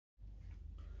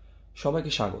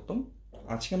সবাইকে স্বাগতম।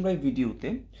 আজকে আমরা এই ভিডিওতে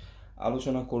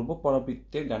আলোচনা করব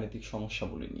পরাবৃত্তের গাণিতিক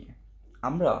সমস্যাগুলি নিয়ে।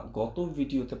 আমরা গত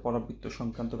ভিডিওতে পরাবৃত্ত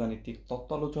সংক্রান্ত গাণিতিক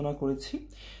তত্ত্ব আলোচনা করেছি।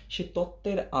 সেই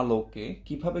তত্ত্বের আলোকে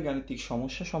কিভাবে গাণিতিক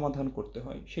সমস্যা সমাধান করতে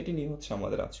হয় সেটি নিয়ে হচ্ছে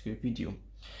আমাদের আজকের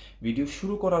ভিডিও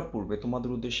শুরু করার পূর্বে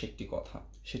তোমাদের উদ্দেশ্যে একটি কথা,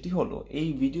 সেটি হলো এই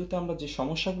ভিডিওতে আমরা যে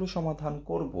সমস্যাগুলো সমাধান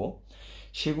করব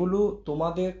সেগুলো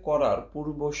তোমাদের করার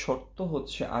পূর্ব শর্ত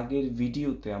হচ্ছে আগের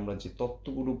ভিডিওতে আমরা যে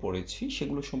তত্ত্বগুলো পড়েছি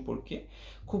সেগুলো সম্পর্কে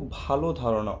খুব ভালো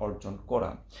ধারণা অর্জন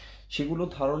করা। সেগুলো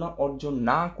ধারণা অর্জন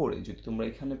না করে যদি তোমরা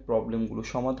এখানে প্রবলেমগুলো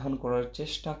সমাধান করার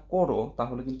চেষ্টা করো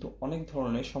তাহলে কিন্তু অনেক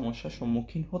ধরনের সমস্যার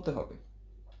সম্মুখীন হতে হবে।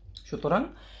 সুতরাং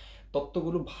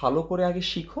তত্ত্বগুলো ভালো করে আগে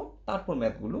শিখো, তারপর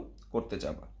ম্যাথগুলো করতে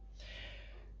যাবা।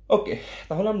 ওকে,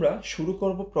 তাহলে আমরা শুরু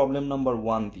করব প্রবলেম নাম্বার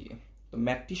 1 দিয়ে। তো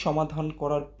ম্যাথটি সমাধান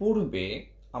করার পূর্বে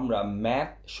আমরা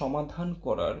ম্যাথ সমাধান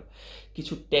করার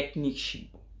কিছু টেকনিক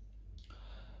শিখব।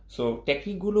 সো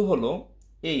টেকনিকগুলো হলো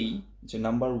এই যে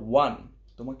নাম্বার 1,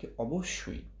 তোমাকে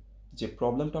অবশ্যই যে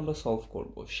প্রবলেমটা আমরা সলভ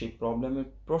করব সেই প্রবলেমের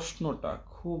প্রশ্নটা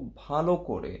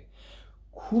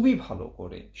খুবই ভালো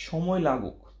করে সময়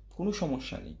লাগুক কোনো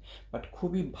সমস্যা নেই, বাট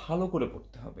খুবই ভালো করে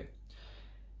পড়তে হবে।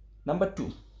 নাম্বার 2,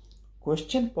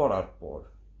 কোয়েশ্চেন পড়ার পর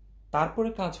তারপরে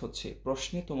কাজ হচ্ছে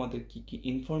প্রশ্নে তোমাদের কি কি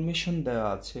ইনফরমেশন দেওয়া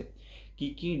আছে, কি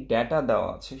কি ডেটা দেওয়া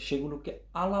আছে সেগুলোকে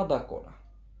আলাদা করা।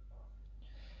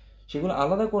 সেগুলো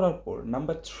আলাদা করার পর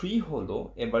নাম্বার 3 হলো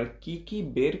এবার কি কি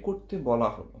বের করতে বলা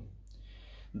হলো।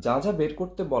 যা যা বের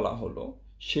করতে বলা হলো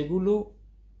সেগুলো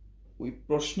ওই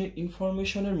প্রশ্নের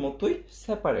ইনফরমেশনের মতোই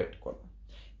সেপারেট করা।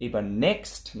 এবার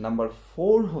নেক্সট নাম্বার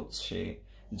 4 হচ্ছে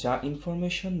যা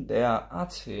ইনফরমেশন দেয়া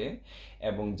আছে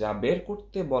এবং যা বের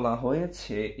করতে বলা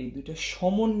হয়েছে এই দুটো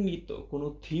সমন্বিত কোনো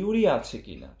থিওরি আছে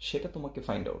কিনা সেটা তোমাকে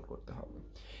ফাইন্ড আউট করতে হবে।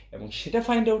 এবং সেটা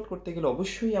ফাইন্ড আউট করতে গেলে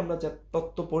অবশ্যই আমরা যা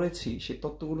তত্ত্ব পড়েছি সেই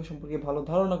তত্ত্বগুলো সম্পর্কে ভালো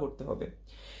ধারণা করতে হবে।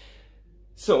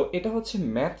 সো এটা হচ্ছে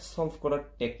ম্যাথ সলভ করার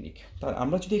টেকনিক। তার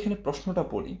আমরা যদি এখানে প্রশ্নটা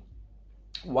পড়ি,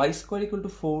 y²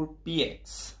 = 4px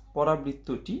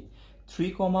পরাবৃত্তটি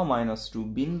 3,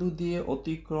 বিন্দু দিয়ে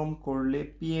অতিক্রম করলে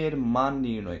p এর মান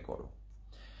নির্ণয় করো।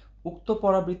 উক্ত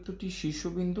পরাবৃত্তটি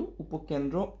শীর্ষবিন্দু,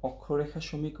 উপকেন্দ্র, অক্ষরেখা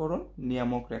সমীকরণ,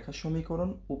 নিয়ামক রেখা সমীকরণ,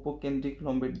 উপকেন্দ্রিক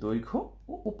লম্বের দৈর্ঘ্য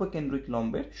ও উপকেন্দ্রিক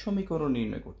লম্বের সমীকরণ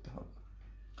নির্ণয় করতে হবে।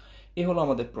 এ হলো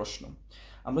আমাদের প্রশ্ন।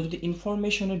 আমরা যদি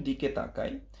ইনফরমেশনের দিকে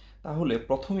তাকাই তাহলে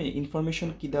প্রথমে ইনফরমেশন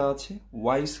কি দেওয়া আছে,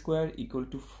 y²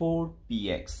 =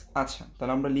 4px। আচ্ছা,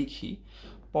 তাহলে আমরা লিখি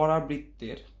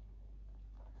পরাবৃত্তের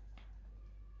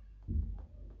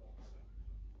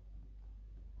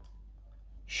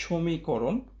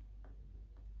সমীকরণ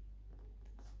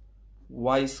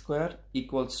y²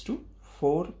 =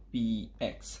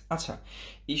 4px। আচ্ছা,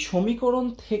 এই সমীকরণ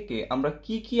থেকে আমরা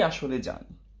কি কি আসলে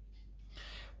জানি?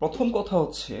 প্রথম কথা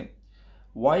হচ্ছে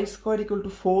y²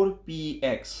 =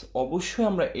 4px, অবশ্যই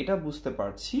আমরা এটা বুঝতে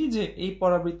পারছি যে এই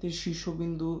পরাবৃত্তির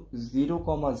শীর্ষবিন্দু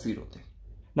 0,0-তে।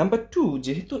 নাম্বার 2,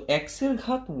 যেহেতু x এর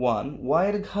ঘাত 1, y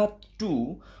এর ঘাত 2,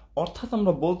 অর্থাৎ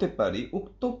আমরা বলতে পারি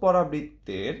উক্ত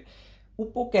পরাবৃত্তের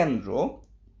উপকেন্দ্র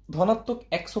ধনাত্মক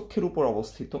x অক্ষের উপর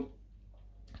অবস্থিত।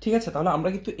 ঠিক আছে, তাহলে আমরা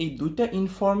কিন্তু এই দুইটা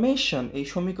ইনফরমেশন এই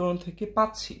সমীকরণ থেকে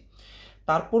পাচ্ছি।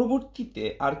 তার পরবর্তীতে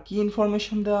আর কি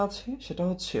ইনফরমেশন দেওয়া আছে সেটা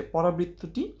হচ্ছে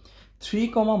পরাবৃত্তটি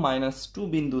 3,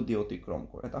 বিন্দু দিয়ে অতিক্রম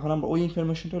করে। তাহলে আমরা ওই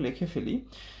ইনফরমেশনটা লিখে ফেলি,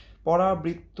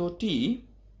 পরাবৃত্তটি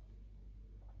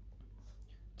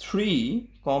 3,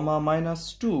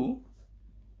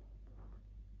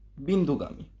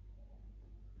 বিন্দুগামী।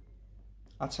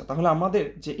 আচ্ছা, তাহলে আমাদের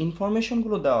যে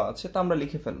ইনফরমেশনগুলো দেওয়া আছে তা আমরা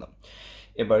লিখে ফেললাম।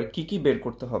 এবার কি কি বের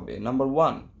করতে হবে? নাম্বার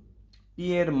 1, p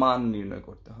এর মান নির্ণয়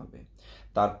করতে হবে।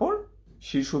 তারপর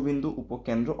শীর্ষবিন্দু,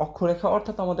 উপকেন্দ্র, অক্ষরেখা,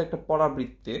 অর্থাৎ আমাদের একটা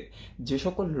পরাবৃত্তের যে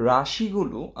সকল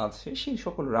রাশিগুলো আছে সেই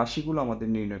সকল রাশিগুলো আমাদের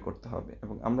নির্ণয় করতে হবে।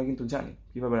 এবং আমরা কিন্তু জানি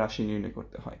কিভাবে রাশি নির্ণয়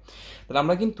করতে হয়। তাহলে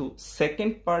আমরা কিন্তু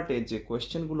সেকেন্ড পার্টে যে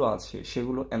কোয়েশ্চেনগুলো আছে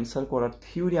সেগুলো অ্যান্সার করার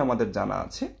থিওরি আমাদের জানা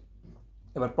আছে।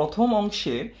 এবার প্রথম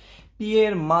অংশের p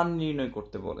এর মান নির্ণয়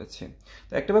করতে বলেছে।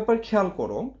 তো একটা ব্যাপার খেয়াল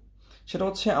করো, সেটা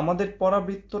হচ্ছে আমাদের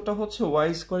পরাবৃত্তটা হচ্ছে y²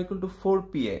 =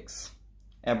 4px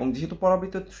এবং যেহেতু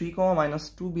পরাবৃত্ত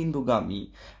 3, বিন্দুগামী,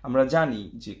 আমরা জানি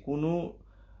যে কোনো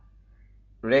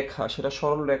রেখা, সেটা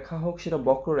সরল রেখা হোক সেটা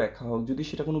বক্ররেখা হোক, যদি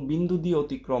সেটা কোনো বিন্দু দিয়ে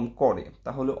অতিক্রম করে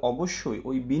তাহলে অবশ্যই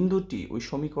ওই বিন্দুটি ওই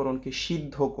সমীকরণকে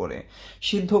সিদ্ধ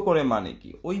করে মানে কি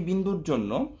ওই বিন্দুর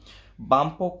জন্য বাম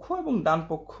পক্ষ এবং ডান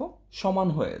পক্ষ সমান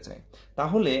হয়ে যায়।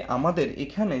 তাহলে আমাদের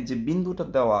এখানে যে বিন্দুটা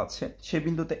দেওয়া আছে সেই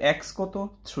বিন্দুতে x কত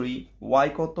 3, y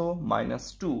কত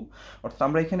 -2, অর্থাৎ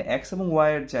আমরা এখানে x এবং y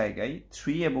এর জায়গায়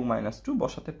 3 এবং -2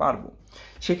 বসাতে পারবো।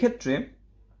 সেক্ষেত্রে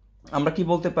আমরা কি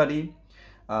বলতে পারি,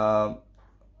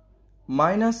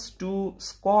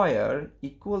 -2²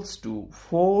 =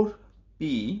 4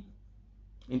 পি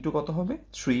ইন্টু কত হবে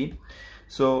 3,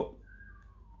 সো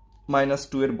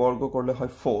 -2 এর বর্গ করলে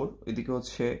হয় 4, এদিকে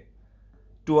হচ্ছে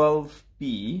 12p,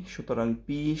 সুতরাং p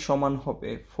সমান হবে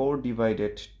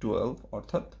 4/12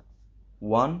 অর্থাৎ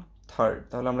 1/3।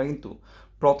 তাহলে আমরা কিন্তু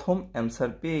প্রথম অ্যান্সার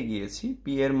পেয়ে গিয়েছি। p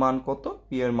এর মান কত? p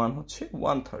এর মান হচ্ছে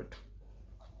 1/3।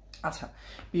 আচ্ছা,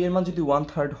 p এর মান যদি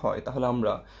 1/3 হয় তাহলে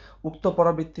আমরা উক্ত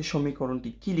পরাবৃত্তের সমীকরণটি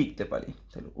কি লিখতে পারি?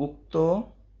 তাহলে উক্ত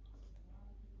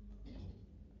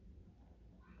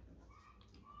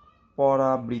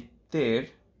পরাবৃত্তের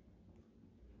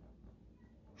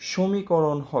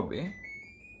সমীকরণ হবে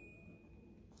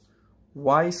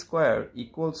y²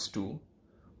 =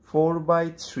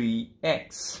 4/3x।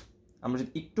 আমরা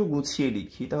যদি একটু গুছিয়ে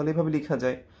লিখি তাহলে এভাবে লেখা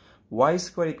যায় y²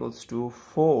 =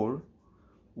 4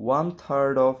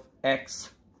 1/3 of x।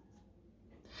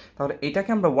 তাহলে এটাকে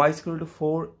আমরা y =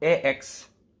 4ax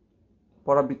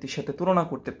পরাবৃত্তির সাথে তুলনা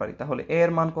করতে পারি। তাহলে a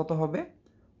এর মান কত হবে?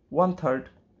 1/3।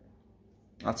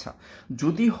 আচ্ছা,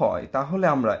 যদি হয় তাহলে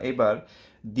আমরা এবার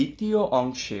দ্বিতীয়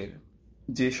অংশের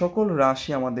যে সকল রাশি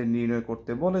আমাদের নির্ণয়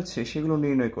করতে বলেছে সেগুলো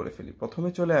নির্ণয় করে ফেলি। প্রথমে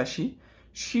চলে আসি,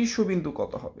 শীর্ষবিন্দু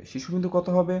কত হবে? শীর্ষবিন্দু কত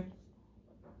হবে?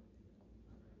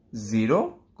 0,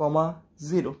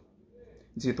 0,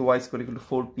 যেহেতু y =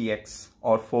 4px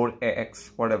or 4ax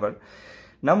whatever।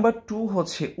 Number 2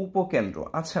 হচ্ছে উপকেন্দ্র।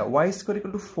 আচ্ছা, y =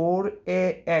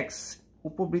 4ax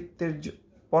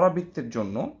পরাবৃত্তের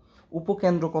জন্য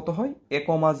উপকেন্দ্র কত হয়? a,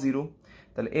 0।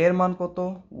 তাহলে এর মান কত?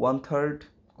 1/3,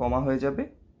 কমা হয়ে যাবে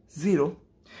 0।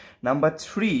 নাম্বার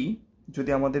 3 যদি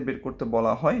আমাদের বের করতে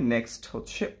বলা হয়, নেক্সট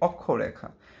হচ্ছে অক্ষরেখা।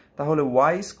 তাহলে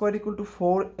y =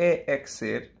 4ax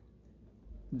এর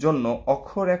জন্য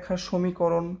অক্ষরেখার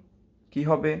সমীকরণ কি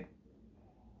হবে?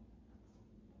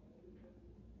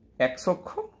 x অক্ষ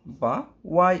বা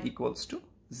y =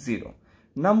 0।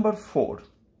 নাম্বার 4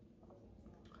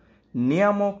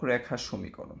 নিয়ামক রেখার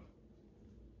সমীকরণ।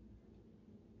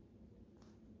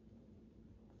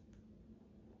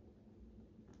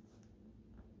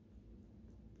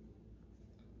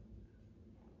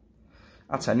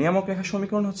 আচ্ছা, নিয়ামক রেখার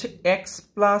সমীকরণ হচ্ছে x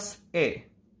 + a,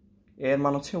 এর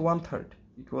মান হচ্ছে 1/3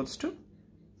 =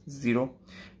 0।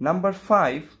 নাম্বার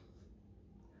 5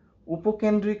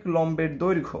 উপকেন্দ্রিক লম্বের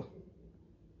দৈর্ঘ্য।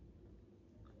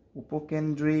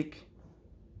 উপকেন্দ্রিক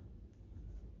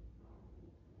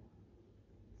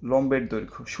লম্বের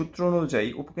দৈর্ঘ্য সূত্র অনুযায়ী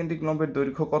উপকেন্দ্রিক লম্বের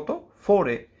দৈর্ঘ্য কত?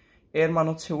 4a, এর মান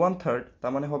হচ্ছে 1/3,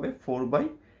 তার মানে হবে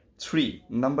 4/3।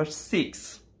 নাম্বার 6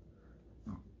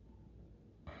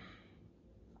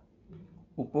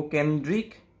 উপকেন্দ্রিক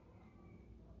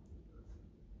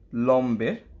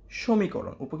লম্বের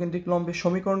সমীকরণ। উপকেন্দ্রিক লম্বের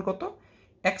সমীকরণ কত?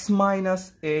 x -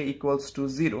 a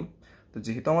 = 0। তো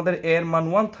যেহেতু আমাদের a এর মান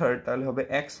 1/3, তাহলে হবে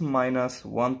x -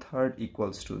 1/3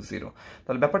 = 0।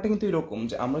 তাহলে ব্যাপারটা কিন্তু এরকম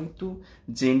যে আমরা কিন্তু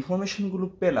যে ইনফরমেশনগুলো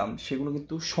পেলাম সেগুলো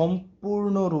কিন্তু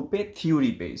সম্পূর্ণরূপে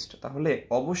থিওরি বেসড। তাহলে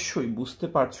অবশ্যই বুঝতে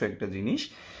পারছো একটা জিনিস,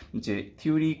 যে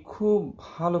থিওরি খুব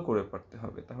ভালো করে পড়তে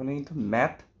হবে, তাহলে কিন্তু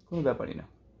ম্যাথ কোনো ব্যাপারই না।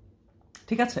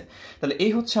 ঠিক আছে, তাহলে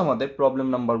এই হচ্ছে আমাদের প্রবলেম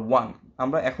নাম্বার 1।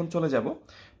 আমরা এখন চলে যাব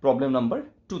প্রবলেম নাম্বার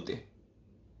 2-তে।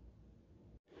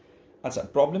 আচ্ছা,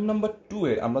 প্রবলেম নাম্বার 2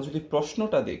 এর আমরা যদি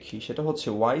প্রশ্নটা দেখি, সেটা হচ্ছে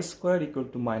y² =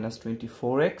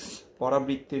 -24x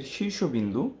পরাবৃত্তের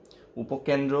শীর্ষবিন্দু,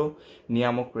 উপকেন্দ্র,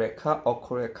 নিয়ামক রেখা,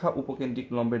 অক্ষরেখা, উপকেন্দ্রিক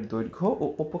লম্বের দৈর্ঘ্য ও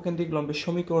উপকেন্দ্রিক লম্বের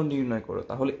সমীকরণ নির্ণয় করো।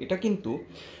 তাহলে এটা কিন্তু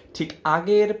ঠিক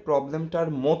আগের প্রবলেমটার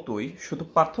মতোই, শুধু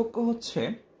পার্থক্য হচ্ছে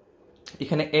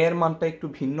এখানে এর মানটা একটু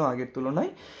ভিন্ন আগের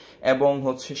তুলনায়, এবং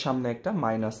হচ্ছে সামনে একটা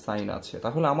মাইনাস সাইন আছে।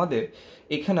 তাহলে আমাদের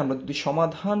এখানে আমরা যদি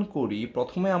সমাধান করি,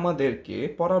 প্রথমে আমাদেরকে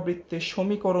পরাবৃত্তের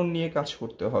সমীকরণ নিয়ে কাজ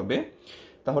করতে হবে।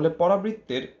 তাহলে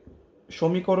পরাবৃত্তের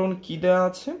সমীকরণ কি দেয়া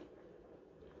আছে?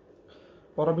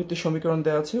 পরাবৃত্তের সমীকরণ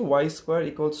দেওয়া আছে y²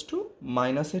 =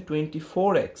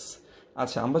 -24x।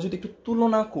 আচ্ছা, আমরা যদি একটু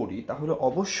তুলনা করি তাহলে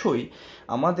অবশ্যই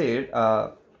আমাদের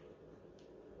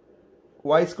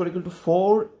y =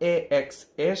 4ax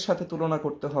এর সাথে তুলনা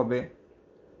করতে হবে।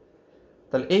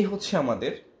 তাহলে এই হচ্ছে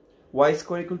আমাদের y =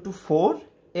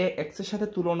 4ax এর সাথে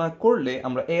তুলনা করলে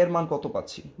আমরা a এর মান কত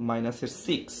পাচ্ছি?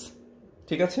 -6।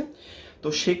 ঠিক আছে, তো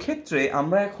সেক্ষেত্রে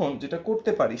আমরা এখন যেটা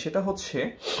করতে পারি সেটা হচ্ছে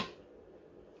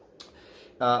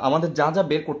আমাদের যা যা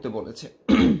বের করতে বলেছে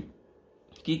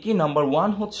কি কি। নাম্বার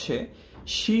 1 হচ্ছে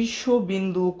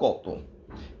শীর্ষবিন্দু কত।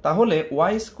 তাহলে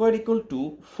y² =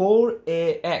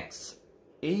 4ax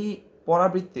এই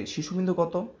পরাবৃত্তের শীর্ষবিন্দু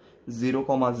কত? 0,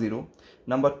 0।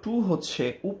 নাম্বার 2 হচ্ছে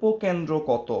উপকেন্দ্র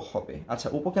কত হবে। আচ্ছা,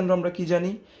 উপকেন্দ্র আমরা কি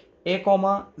জানি? a,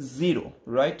 0,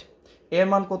 right. এর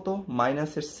মান কত?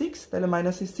 -6, তাহলে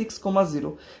 -6, 0।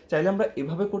 চাইলে আমরা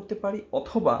এভাবে করতে পারি,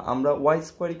 অথবা আমরা y²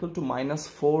 =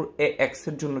 -4ax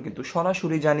এর জন্য কিন্তু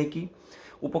সরাসরি জানি কি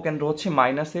উপকেন্দ্র হচ্ছে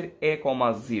মাইনাসের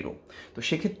a,0। তো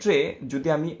সেক্ষেত্রে যদি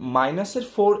আমি মাইনাসের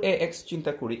 4ax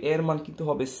চিন্তা করি, এর মান কিন্তু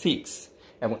হবে 6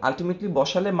 এবং আলটিমেটলি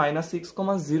বসালে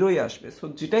 -6,0ই আসবে। সো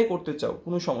যেটাই করতে চাও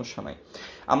কোনো সমস্যা নাই।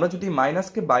 আমরা যদি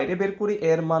মাইনাসকে বাইরে বের করি,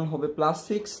 এর মান হবে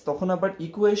 +6, তখন আবার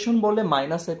ইকুয়েশন বলে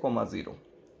 -a,0।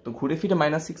 তো ঘুরে ফিরে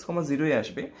 -6,0ই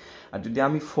আসবে। আর যদি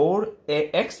আমি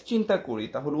 4ax চিন্তা করি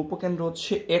তাহলে উপকেন্দ্র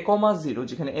হচ্ছে a,0,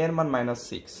 যেখানে এর মান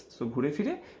 -6। সো ঘুরে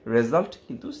ফিরে রেজাল্ট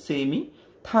কিন্তু সেমই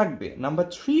থাকবে। নাম্বার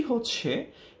 3 হচ্ছে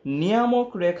নিয়ামক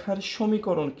রেখার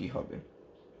সমীকরণ কি হবে।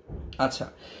 আচ্ছা,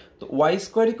 তো y²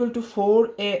 =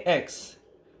 4ax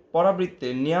পরাবৃত্তে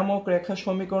নিয়ামক রেখার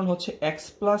সমীকরণ হচ্ছে x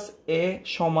 + a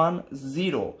 =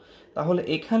 0। তাহলে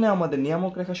এখানে আমাদের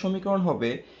নিয়ামক রেখার সমীকরণ হবে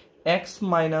x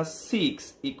 - 6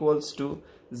 =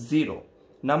 0।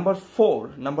 নাম্বার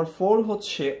 4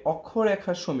 হচ্ছে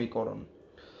অক্ষরেখার সমীকরণ।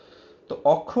 তো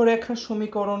অক্ষরেখার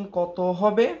সমীকরণ কত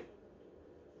হবে?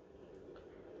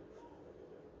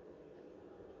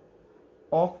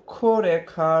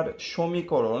 অক্ষরেখার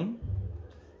সমীকরণ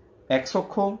x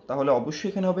অক্ষ, তাহলে অবশ্যই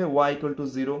এখানে হবে y =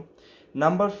 0।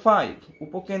 নাম্বার 5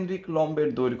 উপকেন্দ্রিক লম্বের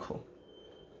দৈর্ঘ্য।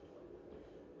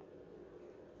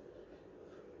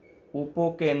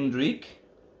 উপকেন্দ্রিক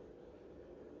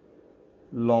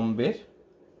লম্বের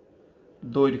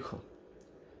দৈর্ঘ্য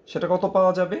সেটা কত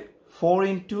পাওয়া যাবে? 4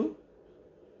 ×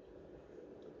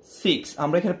 6।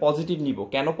 আমরা এখানে পজিটিভ নিব।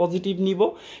 কেন পজিটিভ নিব?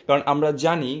 কারণ আমরা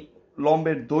জানি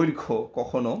লম্বের দৈর্ঘ্য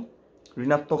কখনো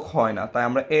ঋণাত্মক হয় না, তাই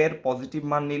আমরা এর পজিটিভ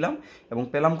মান নিলাম এবং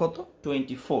পেলাম কত?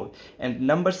 24। অ্যান্ড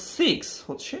নাম্বার 6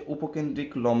 হচ্ছে উপকেন্দ্রিক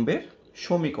লম্বের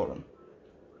সমীকরণ।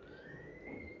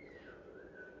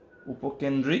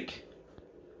 উপকেন্দ্রিক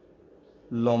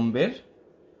লম্বের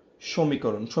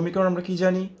সমীকরণ আমরা কি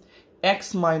জানি? x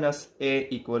 - a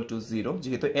 = 0।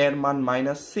 যেহেতু এর মান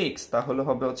 -6, তাহলে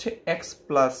হবে হচ্ছে x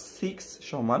 + 6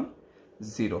 =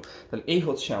 0। তাহলে এই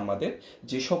হচ্ছে আমাদের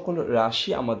যে সকল রাশি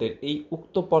আমাদের এই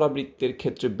উক্ত পরাবৃত্তের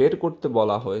ক্ষেত্রে বের করতে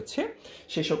বলা হয়েছে,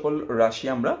 সেই সকল রাশি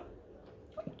আমরা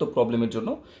উক্ত প্রবলেমের জন্য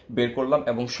বের করলাম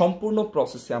এবং সম্পূর্ণ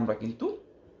প্রসেসে আমরা কিন্তু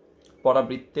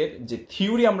পরাবৃত্তের যে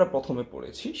থিওরি আমরা প্রথমে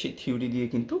পড়েছি সেই থিওরি দিয়ে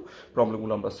কিন্তু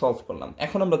প্রবলেমগুলো আমরা সলভ করলাম।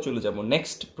 এখন আমরা চলে যাব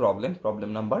নেক্সট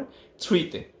প্রবলেম নাম্বার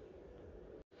 3-তে।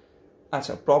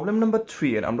 আচ্ছা, প্রবলেম নাম্বার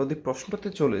 3 এর আমরা যদি প্রশ্নটাতে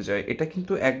চলে যাই, এটা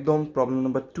কিন্তু একদম প্রবলেম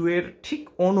নাম্বার 2 এর ঠিক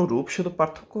অনুরূপ, শুধু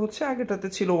পার্থক্য হচ্ছে আগেটাতে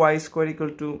ছিল y²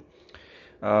 =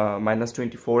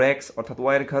 -24x, অর্থাৎ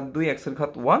y এর ঘাত 2 x এর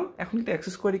ঘাত 1। এখন কিন্তু x²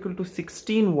 =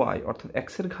 16y, অর্থাৎ x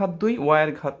এর ঘাত 2 y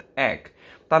এর ঘাত 1।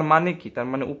 তার মানে কি? তার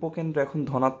মানে উপকেন্দ্র এখন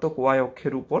ধনাত্মক y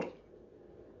অক্ষের উপর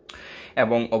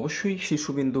এবং অবশ্যই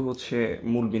শীর্ষবিন্দু হচ্ছে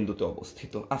মূল বিন্দুতে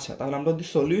অবস্থিত। আচ্ছা, তাহলে আমরা যদি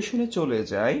সলিউশনে চলে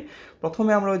যাই,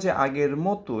 প্রথমে আমরা ওই যে আগের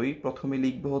মতোই প্রথমে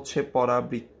লিখব হচ্ছে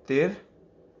পরাবৃত্তের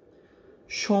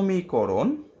সমীকরণ।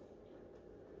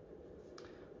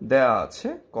 দেয়া আছে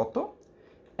কত?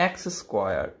 x²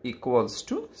 =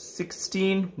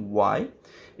 16y।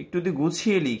 একটু যদি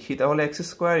গুছিয়ে লিখি তাহলে x²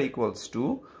 =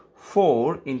 4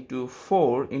 ×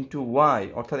 4 × y,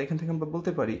 অর্থাৎ এখান থেকে আমরা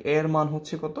বলতে পারি এর মান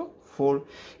হচ্ছে কত? 4।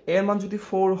 এর মান যদি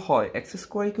 4 হয়, x²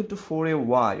 =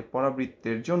 4ay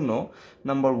পরাবৃত্তের জন্য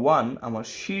নাম্বার 1 আমার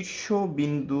শীর্ষ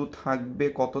বিন্দু থাকবে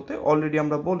কততে? অলরেডি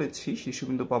আমরা বলেছি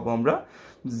শীর্ষবিন্দু পাবো আমরা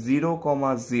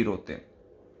 0,0-তে।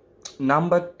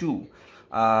 নাম্বার 2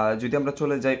 যদি আমরা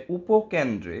চলে যাই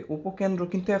উপকেন্দ্র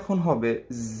কিন্তু এখন হবে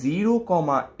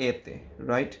 0,a-তে,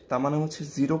 রাইট? তার মানে হচ্ছে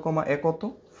 0,a কত?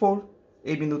 4।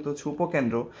 এই বিন্দুতে হচ্ছে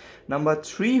উপকেন্দ্র। নাম্বার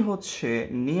 3 হচ্ছে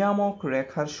নিয়ামক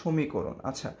রেখার সমীকরণ।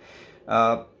 আচ্ছা,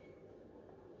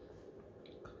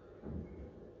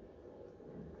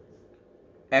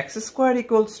 x²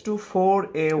 =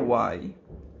 4ay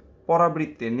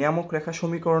পরাবৃত্তে নিয়ামক রেখা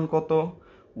সমীকরণ কত?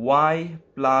 y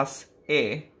 + a,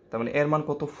 তার মানে এর মান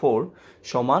কত? 4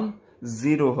 =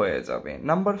 0 হয়ে যাবে।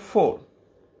 নাম্বার 4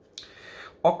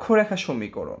 অক্ষরেখা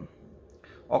সমীকরণ।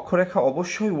 অক্ষরেখা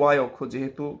অবশ্যই y অক্ষ,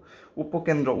 যেহেতু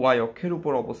উপকেন্দ্র y অক্ষের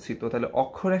উপর অবস্থিত, তাহলে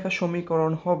অক্ষরেখা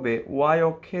সমীকরণ হবে y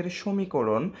অক্ষের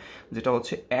সমীকরণ, যেটা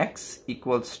হচ্ছে x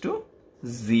 =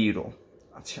 0।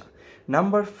 আচ্ছা,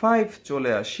 নাম্বার 5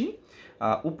 চলে আসি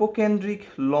উপকেন্দ্রিক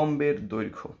লম্বের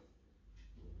দৈর্ঘ্য।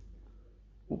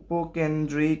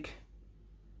 উপকেন্দ্রিক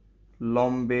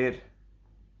লম্বের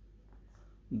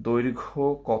দৈর্ঘ্য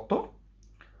কত?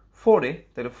 4-এ,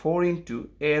 তাহলে 4 ×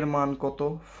 এর মান কত?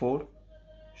 4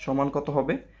 সমান কত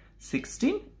হবে?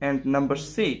 16। অ্যান্ড নাম্বার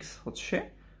 6 হচ্ছে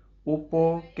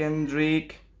উপকেন্দ্রিক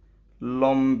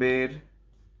লম্বের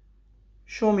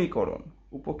সমীকরণ।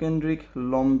 উপকেন্দ্রিক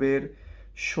লম্বের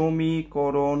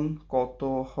সমীকরণ কত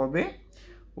হবে?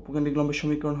 উপকেন্দ্রিক লম্বের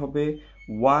সমীকরণ হবে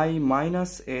y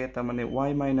 - a, তার মানে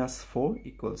y - 4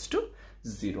 =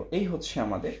 0। এই হচ্ছে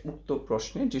আমাদের উক্ত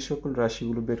প্রশ্নে যে সকল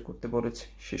রাশিগুলো বের করতে বলেছে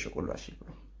সে সকল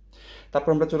রাশিগুলো।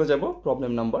 তারপর আমরা চলে যাব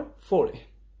প্রবলেম নাম্বার 4-এ।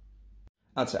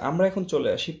 আচ্ছা, আমরা এখন চলে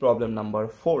আসি প্রবলেম নাম্বার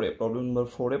 4-এ। প্রবলেম নাম্বার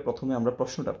 4-এ প্রথমে আমরা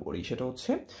প্রশ্নটা পড়ি, সেটা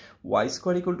হচ্ছে y²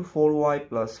 = 4y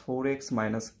 + 4x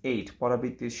 - 8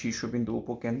 পরাবৃত্তের শীর্ষবিন্দু,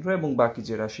 উপকেন্দ্র এবং বাকি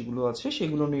যে রাশিগুলো আছে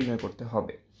সেগুলো নির্ণয় করতে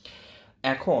হবে।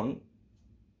 এখন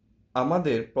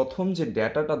আমাদের প্রথম যে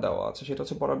ডেটাটা দেওয়া আছে সেটা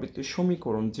হচ্ছে পরাবৃত্তের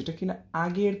সমীকরণ, যেটা কিনা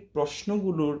আগের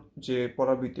প্রশ্নগুলোর যে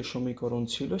পরাবৃত্তের সমীকরণ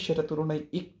ছিল সেটা তুলনায়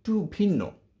একটু ভিন্ন।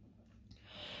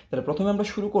 তাহলে প্রথমে আমরা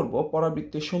শুরু করব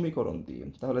পরাবৃত্তের সমীকরণ দিয়ে।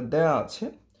 তাহলে দেয়া আছে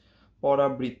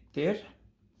পরাবৃত্তের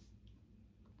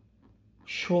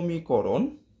সমীকরণ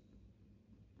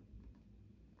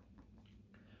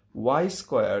y² =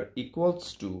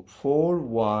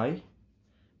 4y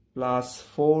 +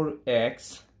 4x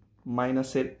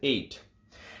 - 8।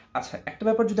 আচ্ছা, একটা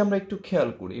ব্যাপার যদি আমরা একটু খেয়াল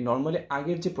করি, নর্মালি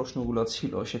আগের যে প্রশ্নগুলো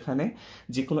ছিল সেখানে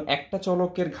যে কোনো একটা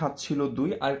চলকের ঘাত ছিল 2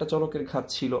 আর একটা চলকের ঘাত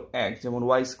ছিল 1, যেমন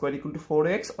y² =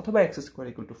 4x অথবা x²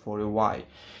 = 4y।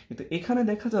 কিন্তু এখানে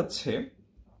দেখা যাচ্ছে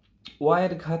y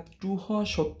এর ঘাত 2 হওয়া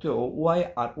সত্ত্বেও y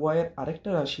এর আরেকটা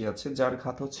রাশি আছে যার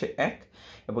ঘাত হচ্ছে 1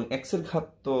 এবং x এর ঘাত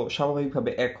তো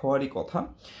স্বাভাবিকভাবে 1 হওয়ারই কথা।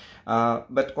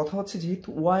 বাট কথা হচ্ছে যেহেতু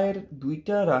y এর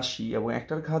দুইটা রাশি এবং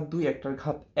একটার ঘাত 2 একটার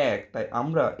ঘাত 1, তাই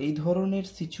আমরা এই ধরনের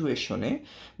সিচুয়েশনে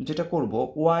যেটা করব,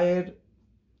 y এর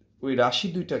ওই রাশি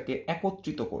দুইটাকে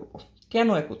একত্রিত করব। কেন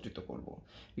একত্রিত করব?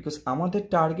 বিকজ আমাদের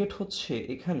টার্গেট হচ্ছে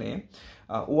এখানে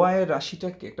y এর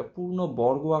রাশিটাকে একটা পূর্ণ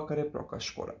বর্গ আকারে প্রকাশ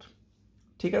করার।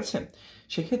 ঠিক আছে,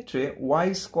 সেক্ষেত্রে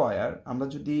y² আমরা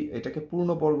যদি এটাকে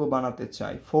পূর্ণবর্গ বানাতে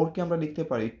চাই, 4কে আমরা লিখতে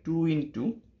পারি 2 ×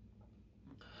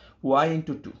 y ×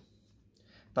 2।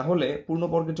 তাহলে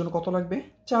পূর্ণবর্গের জন্য কত লাগবে?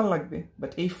 4 লাগবে।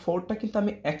 বাট এই 4টা কিন্তু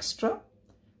আমি এক্সট্রা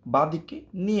বাদিকে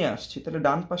নিয়ে আসছি, তাহলে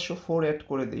ডান পাশেও 4 অ্যাড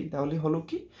করে দেই, তাহলে হলো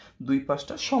কি দুই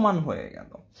পাশটা সমান হয়ে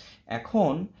গেল।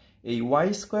 এখন এই y²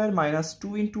 -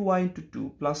 2 × y × 2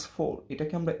 + 4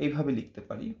 এটাকে আমরা এইভাবে লিখতে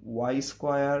পারি y² -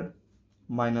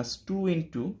 2 ×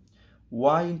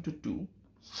 y × 2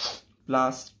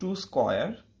 + 2²,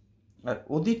 আর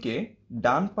ওদিকে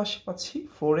ডান পাশে পাচ্ছি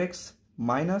 4x -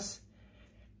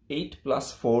 8 +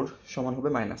 4 সমান হবে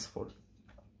 -4।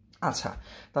 আচ্ছা,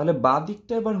 তাহলে বাঁ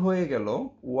দিকটা এবার হয়ে গেল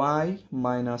y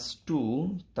 - 2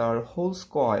 তার হোল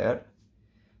স্কোয়ার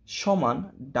সমান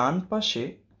ডান পাশে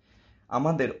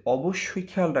আমাদের অবশ্যই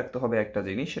খেয়াল রাখতে হবে একটা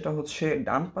জিনিস, সেটা হচ্ছে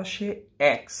ডান পাশে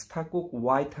x থাকুক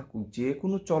y থাকুক যে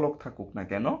কোনো চলক থাকুক না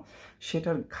কেন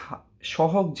সেটার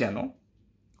সহগ যেন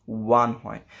 1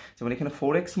 হয়। যেমন এখানে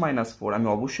 4x - 4 আমি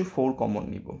অবশ্যই 4 কমন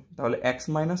নিব, তাহলে x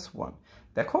 - 1।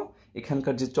 দেখো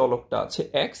এখানকার যে চলকটা আছে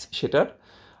x সেটার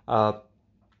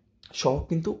সহগ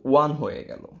কিন্তু 1 হয়ে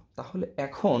গেল। তাহলে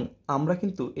এখন আমরা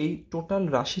কিন্তু এই টোটাল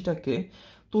রাশিটাকে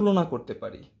তুলনা করতে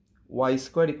পারি y²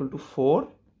 = 4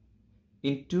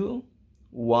 ×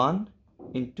 1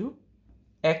 ×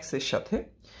 x এর সাথে,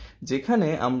 যেখানে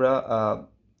আমরা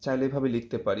চাইলে এভাবে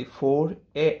লিখতে পারি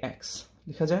 4ax,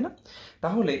 লেখা যায় না?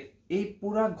 তাহলে এই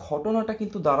পুরা ঘটনাটা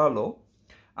কিন্তু দাঁড়ালো,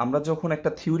 আমরা যখন একটা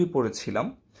থিওরি পড়েছিলাম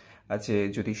যে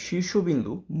যদি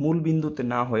শীর্ষবিন্দু মূল বিন্দুতে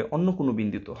না হয়ে অন্য কোনো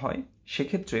বিন্দুতে হয়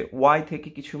সেক্ষেত্রে y থেকে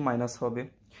কিছু মাইনাস হবে,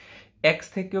 x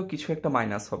থেকেও কিছু একটা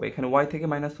মাইনাস হবে। এখানে y থেকে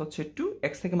মাইনাস হচ্ছে 2,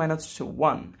 x থেকে মাইনাস হচ্ছে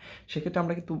 1। সেক্ষেত্রে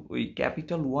আমরা কিন্তু ওই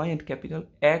capital Y and capital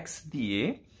X দিয়ে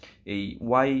এই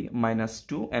y -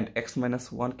 2 অ্যান্ড x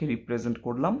 - 1কে রিপ্রেজেন্ট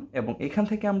করলাম, এবং এখান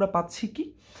থেকে আমরা পাচ্ছি কি?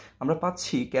 আমরা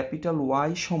পাচ্ছি ক্যাপিটাল Y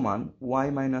সমান y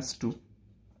 - 2,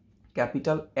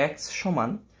 ক্যাপিটাল X সমান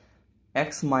x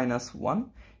 - 1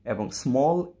 এবং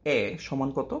স্মল a সমান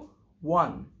কত?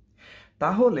 1।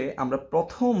 তাহলে আমরা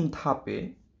প্রথম ধাপে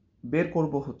বের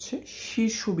করব হচ্ছে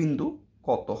শীর্ষবিন্দু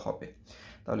কত হবে।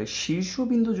 তাহলে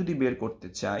শীর্ষবিন্দু যদি বের করতে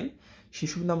চাই,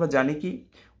 শীর্ষবিন্দু আমরা জানি কি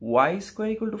y²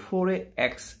 =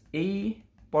 4ax, এই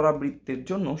পরাবৃত্তের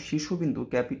জন্য শীর্ষবিন্দু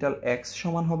ক্যাপিটাল X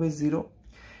সমান হবে 0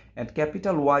 অ্যান্ড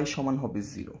ক্যাপিটাল Y সমান হবে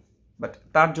 0। বাট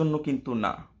তার জন্য কিন্তু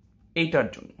না, এইটার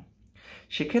জন্য।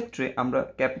 সেক্ষেত্রে আমরা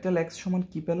ক্যাপিটাল X সমান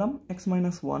কি পেলাম? x -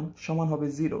 1 সমান হবে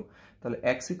 0। তাহলে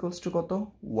x = কত?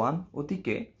 1।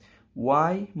 ওদিকে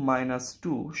y -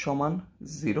 2 সমান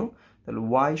 0, তাহলে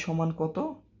y সমান কত?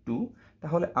 2।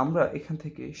 তাহলে আমরা এখান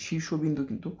থেকে শীর্ষবিন্দু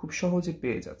কিন্তু খুব সহজে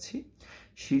পেয়ে যাচ্ছি।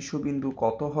 শীর্ষবিন্দু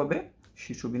কত হবে?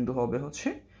 শীর্ষবিন্দু হবে হচ্ছে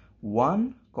 1,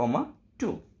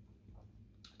 2।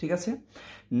 ঠিক আছে,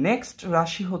 নেক্সট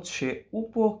রাশি হচ্ছে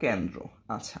উপকেন্দ্র।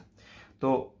 আচ্ছা, তো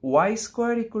y²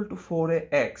 =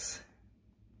 4ax,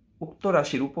 উক্ত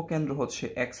রাশির উপকেন্দ্র হচ্ছে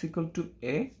x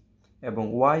 = a এবং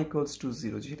y =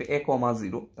 0, যেটা a,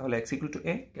 0, তাহলে x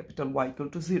 = a, capital Y =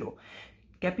 0।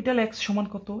 Capital X সমান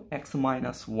কত? x -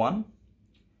 1,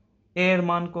 a এর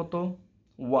মান কত?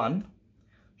 1,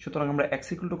 সুতরাং আমরা x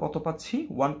ইকুয়াল টু কত পাচ্ছি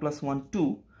 1 + 1 2,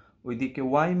 ওইদিকে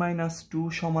y - 2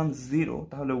 সমান 0,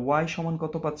 তাহলে y সমান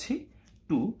কত পাচ্ছি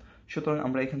 2। সুতরাং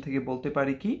আমরা এখান থেকে বলতে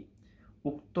পারি কি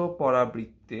উক্ত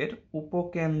পরাবৃত্তের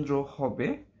উপকেন্দ্র হবে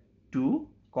 2,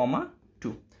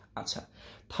 2। আচ্ছা,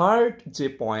 থার্ড যে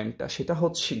পয়েন্টটা সেটা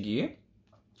হচ্ছে গিয়ে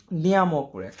নিয়ামক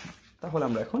রেখা। তাহলে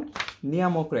আমরা এখন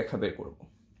নিয়ামক রেখা বের করব।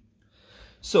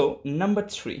 সো নাম্বার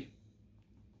 3,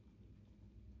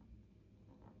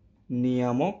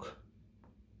 নিয়ামক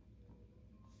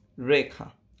রেখা।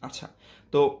 আচ্ছা,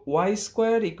 তো y²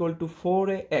 =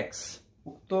 4ax,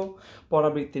 উক্ত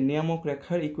পরাবৃত্তির নিয়ামক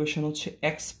রেখার ইকুয়েশন হচ্ছে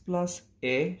x +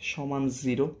 a =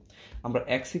 0। আমরা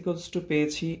x =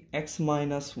 পেয়েছি x -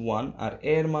 1 আর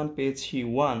a এর মান পেয়েছি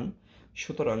 1,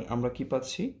 সুতরাং আমরা কি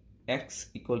পাচ্ছি x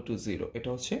 = 0। এটা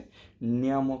হচ্ছে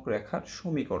নিয়ামক রেখার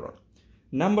সমীকরণ।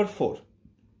 নাম্বার 4,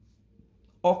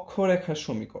 অক্ষরেখার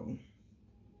সমীকরণ।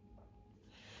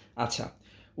 আচ্ছা,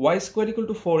 y²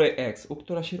 = 4ax, উক্ত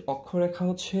রাশির অক্ষরেখা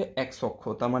হচ্ছে x অক্ষ,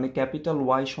 তার মানে ক্যাপিটাল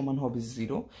Y সমান হবে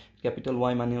 0, ক্যাপিটাল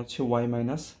Y মানে হচ্ছে y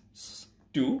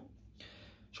 - 2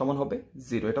 সমান হবে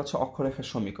 0। এটা হচ্ছে অক্ষরেখার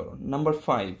সমীকরণ। নাম্বার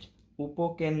 5,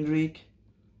 উপকেন্দ্রিক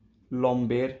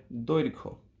লম্বের দৈর্ঘ্য।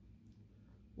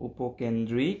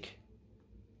 উপকেন্দ্রিক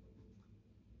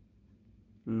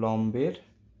লম্বের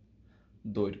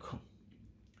দৈর্ঘ্য।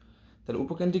 তাহলে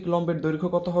উপকেন্দ্রিক লম্বের দৈর্ঘ্য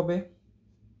কত হবে?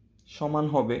 সমান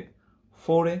হবে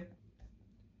 4a।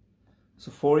 সো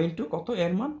 4 ইন্টু কত,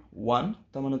 এর মান 1,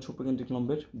 তার মানে হচ্ছে উপকেন্দ্রিক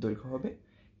লম্বের দৈর্ঘ্য হবে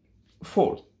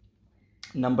 4।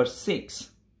 নাম্বার 6,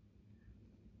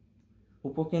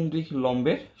 উপকেন্দ্রিক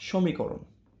লম্বের সমীকরণ।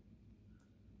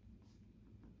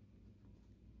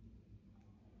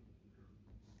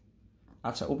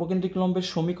 আচ্ছা, উপকেন্দ্রিক লম্বের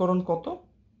সমীকরণ কত?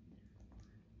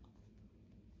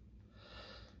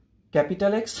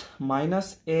 Capital X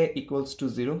 - a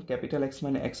 = 0, capital X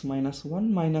মানে x - 1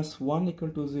 -1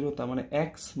 = 0, তার মানে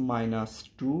x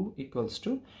 - 2 =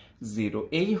 0।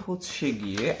 এই হচ্ছে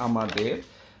গিয়ে আমাদের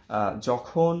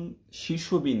যখন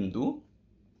শীর্ষবিন্দু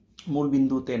মূল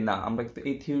বিন্দুতে না। আমরা কিন্তু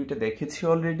এই থিওরিটা দেখেছি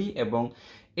অলরেডি, এবং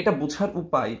এটা বোঝার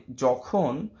উপায়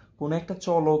যখন কোনো একটা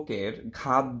চলকের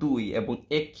ঘাত 2 এবং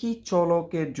একই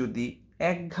চলকের যদি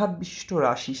এক ঘাত বিশিষ্ট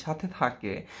রাশি সাথে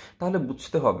থাকে, তাহলে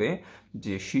বুঝতে হবে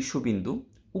যে শীর্ষবিন্দু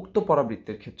উক্ত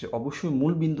পরাবৃত্তের ক্ষেত্রে অবশ্যই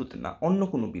মূল বিন্দুতে না, অন্য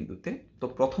কোনো বিন্দুতে। তো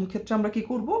প্রথম ক্ষেত্রে আমরা কি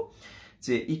করব,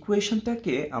 যে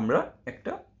ইকুয়েশনটাকে আমরা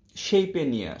একটা শেপে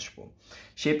নিয়ে আসব।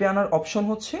 শেপে আনার অপশন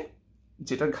হচ্ছে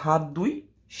যেটা ঘাত 2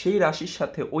 সেই রাশির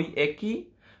সাথে ওই একই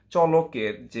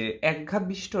চলকের যে একঘাত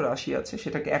বিশিষ্ট রাশি আছে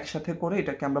সেটাকে একসাথে করে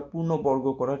এটাকে আমরা পূর্ণবর্গ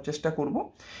করার চেষ্টা করব,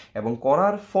 এবং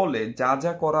করার ফলে যা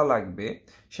যা করা লাগবে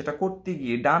সেটা করতে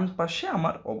গিয়ে ডান পাশে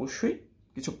আমার অবশ্যই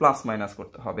কিছু প্লাস মাইনাস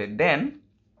করতে হবে। দেন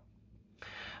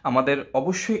আমাদের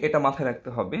অবশ্যই এটা মাথায় রাখতে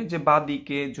হবে যে বাঁ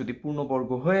দিকে যদি পূর্ণবর্গ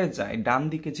হয়ে যায়, ডান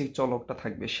দিকে যে চলকটা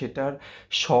থাকবে সেটার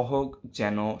সহগ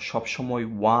যেন সবসময়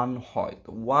 1 হয়। তো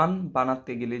 1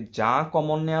 বানাতে গেলে যা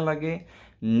কমন নেওয়া লাগে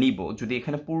নিব। যদি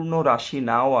এখানে পূর্ণ রাশি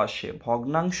নাও আসে,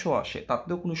 ভগ্নাংশ আসে,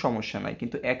 তাতেও কোনো সমস্যা নাই,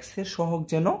 কিন্তু x এর সহগ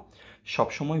যেন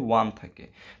সবসময় 1 থাকে।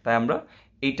 তাই আমরা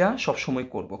এটা সবসময়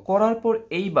করব। করার পর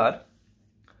এইবার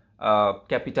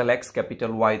ক্যাপিটাল X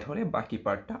ক্যাপিটাল Y ধরে বাকি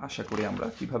পার্টটা আশা করি আমরা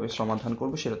কিভাবে সমাধান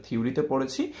করব সেটা থিওরিতে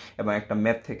পড়েছি, এবং একটা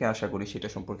ম্যাথ থেকে আশা করি সেটা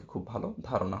সম্পর্কে খুব ভালো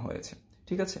ধারণা হয়েছে।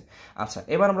 ঠিক আছে? আচ্ছা,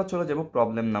 এবার আমরা চলে যাব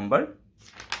প্রবলেম নাম্বার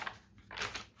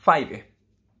 5-এ।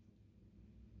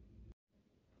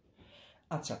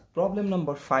 আচ্ছা, প্রবলেম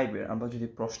নাম্বার 5-এর আমরা যদি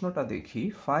প্রশ্নটা দেখি,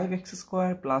 5x²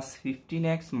 +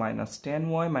 15x -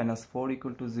 10y - 4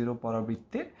 = 0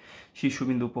 পরাবৃত্তের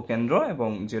শীর্ষবিন্দু উপকেন্দ্র এবং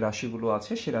যে রাশিগুলো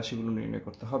আছে সে রাশিগুলো নির্ণয়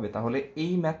করতে হবে। তাহলে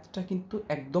এই ম্যাথটা কিন্তু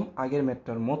একদম আগের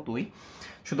ম্যাথটার মতোই,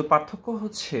 শুধু পার্থক্য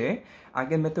হচ্ছে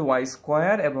আগের ম্যাথে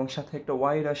y² এবং সাথে একটা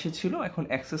y রাশি ছিল, এখন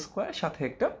x² সাথে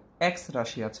একটা x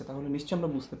রাশি আছে। তাহলে নিশ্চয়ই আমরা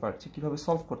বুঝতে পারছি কিভাবে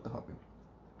সলভ করতে হবে।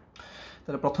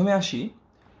 তাহলে প্রথমে আসি,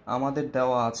 আমাদের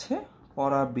দেওয়া আছে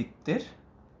পরাবৃত্তের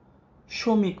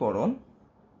সমীকরণ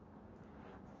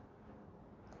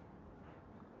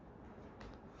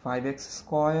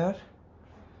 5x²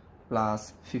 +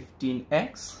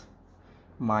 15x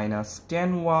 -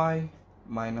 10y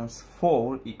 - 4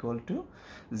 =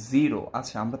 0।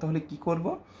 আচ্ছা, আমরা তাহলে কি করব,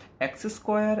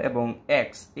 x² এবং x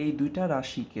এই দুইটা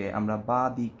রাশিকে আমরা বাঁ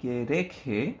দিকে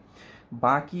রেখে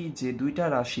বাকি যে দুইটা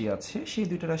রাশি আছে সেই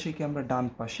দুইটা রাশিকে আমরা ডান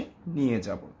পাশে নিয়ে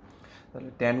যাব।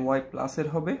 তাহলে 10y প্লাসের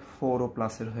হবে, 4ও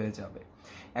প্লাসের হয়ে যাবে।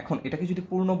 এখন এটাকে যদি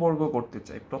পূর্ণবর্গ করতে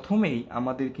চাই, প্রথমেই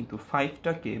আমাদের কিন্তু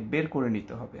 5টাকে বের করে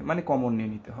নিতে হবে, মানে কমন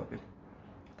নিয়ে নিতে হবে।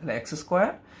 তাহলে x²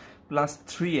 +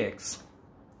 3x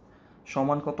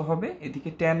সমান কত হবে, এদিকে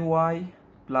 10y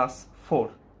 + 4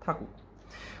 থাকুক।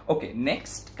 ওকে,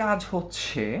 নেক্সট কাজ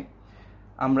হচ্ছে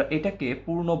আমরা এটাকে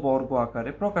পূর্ণবর্গ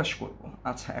আকারে প্রকাশ করব।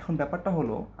 আচ্ছা, এখন ব্যাপারটা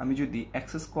হলো আমি যদি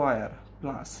এক্স স্কোয়ার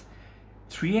প্লাস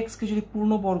 3x-কে যদি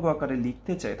পূর্ণবর্গ আকারে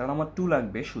লিখতে চাই তাহলে আমার 2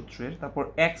 লাগবে সূত্রের, তারপর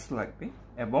x লাগবে,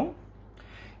 এবং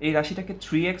এই রাশিটাকে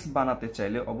 3x বানাতে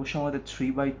চাইলে অবশ্যই আমাদের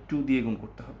 3/2 দিয়ে গুণ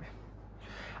করতে হবে।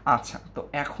 আচ্ছা, তো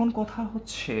এখন কথা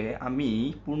হচ্ছে আমি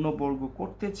পূর্ণবর্গ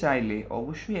করতে চাইলে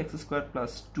অবশ্যই x square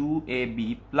plus 2ab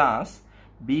plus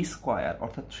B square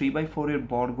অর্থাৎ 3/4 এর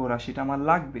বর্গ রাশিটা আমার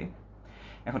লাগবে।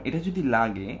 এখন এটা যদি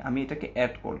লাগে আমি এটাকে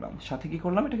অ্যাড করলাম, সাথে কি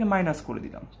করলাম, এটাকে মাইনাস করে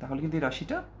দিলাম, তাহলে কিন্তু এই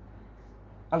রাশিটা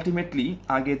আলটিমেটলি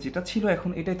আগে যেটা ছিল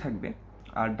এখন এটাই থাকবে,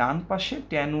 আর ডান পাশে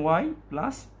 10y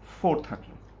প্লাস 4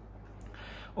 থাকলো।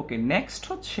 ওকে, নেক্সট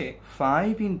হচ্ছে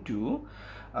 5 ইন্টু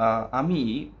আমি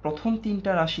প্রথম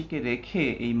তিনটা রাশিকে রেখে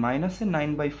এই মাইনাসের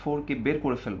 9/4-কে বের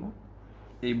করে ফেলবো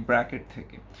এই ব্র্যাকেট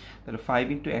থেকে, তাহলে 5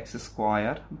 into x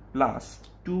square plus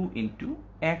 2 into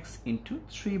x into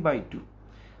 3/2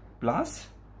 plus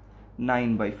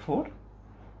 9/4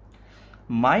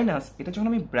 minus, এটা যখন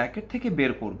আমি ব্র্যাকেট থেকে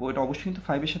বের করবো এটা অবশ্যই কিন্তু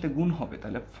 5-এর সাথে গুণ হবে,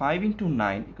 তাহলে 5 ইন্টু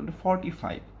 9 ইকুয়াল টু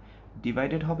 45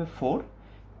 ডিভাইডেড হবে 4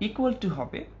 ইকুয়াল টু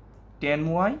হবে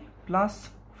 10y প্লাস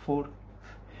 4।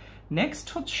 নেক্সট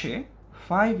হচ্ছে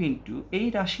 5 ইন্টু এই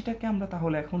রাশিটাকে আমরা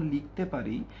তাহলে এখন লিখতে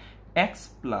পারি x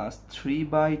প্লাস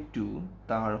 3/2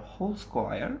 তার whole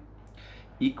square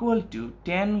equal to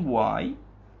 10y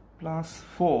plus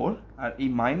 4, আর এই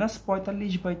মাইনাস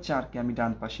 45/4-কে আমি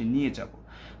ডান পাশে নিয়ে যাব,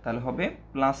 তাহলে হবে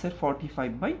প্লাসের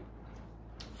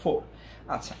 45/4।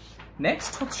 আচ্ছা,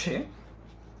 নেক্সট হচ্ছে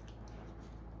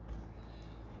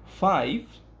 5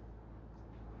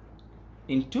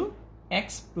 ইন্টু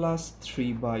এক্স প্লাস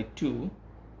 3/2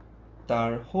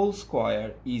 তার whole square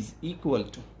is equal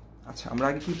to, আচ্ছা আমরা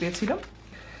আগে কি পেয়েছিলাম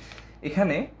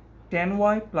এখানে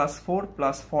 10y প্লাস 4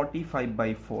 প্লাস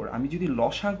 45/4, আমি যদি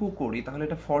লসাগু করি তাহলে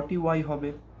এটা 40y হবে,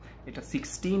 এটা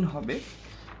 16 হবে,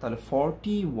 তাহলে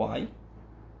 40y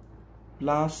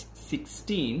প্লাস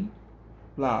 16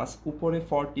 প্লাস উপরে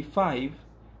 45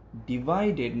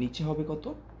 ডিভাইডেড নিচে হবে কত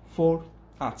 4।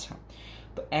 আচ্ছা,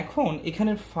 তো এখন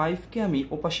এখানের 5-কে আমি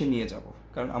ওপাশে নিয়ে যাব,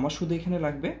 কারণ আমার শুধু এখানে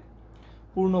লাগবে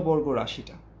পূর্ণবর্গ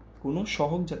রাশিটা, কোনো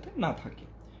সহগ যাতে না থাকে,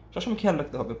 সবসময় খেয়াল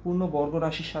রাখতে হবে পূর্ণবর্গ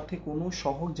রাশির সাথে কোনো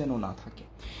সহগ যেন না থাকে।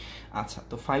 আচ্ছা,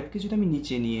 তো 5-কে যদি আমি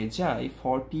নিচে নিয়ে যাই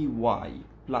 40y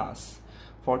plus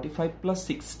 45 plus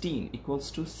 16 equals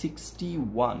to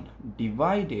 61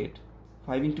 divided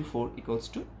 5 into 4 equals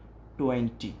to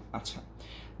 20। আচ্ছা,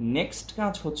 নেক্সট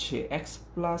কাজ হচ্ছে x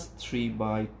প্লাস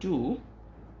 3/2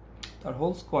 তার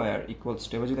হোল স্কোয়ার ইকুয়ালস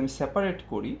টু, এবার যদি আমি সেপারেট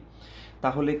করি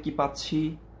তাহলে কি পাচ্ছি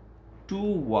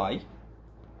 2y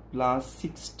প্লাস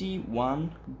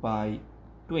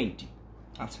 61/20।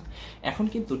 আচ্ছা, এখন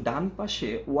কিন্তু ডান পাশে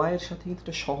y এর সাথে কিন্তু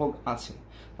একটা সহগ আছে,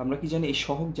 আমরা কি জানি এই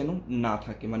সহগ যেন না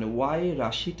থাকে, মানে y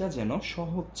রাশিটা যেন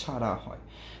সহগ ছাড়া হয়,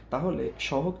 তাহলে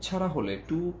সহগ ছাড়া হলে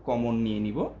 2 কমন নিয়ে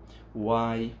নিব,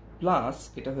 y প্লাস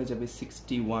এটা হয়ে যাবে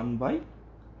 61/2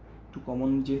 কমন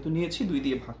যেহেতু নিয়েছি 2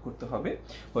 দিয়ে ভাগ করতে হবে,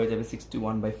 হয়ে যাবে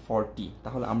 61/40।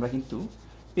 তাহলে আমরা কিন্তু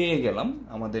পেয়ে গেলাম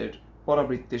আমাদের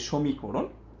পরাবৃত্তের সমীকরণ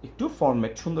একটু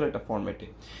ফরম্যাট, সুন্দর একটা ফরম্যাটে।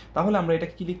 তাহলে আমরা এটা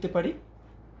কি লিখতে পারি,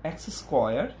 x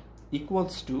square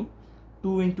equals to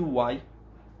 2 into Y.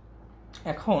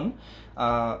 এখন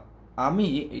আমি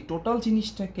এই টোটাল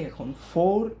জিনিসটাকে এখন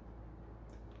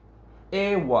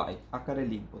 4ay আকারে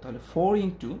লিখবো, তাহলে 4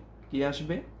 ইন্টু কি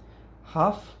আসবে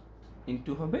হাফ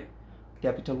ইন্টু হবে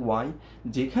ক্যাপিটাল ওয়াই,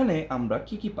 যেখানে আমরা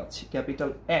কি কি পাচ্ছি, ক্যাপিটাল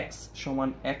এক্স সমান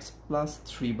এক্স প্লাস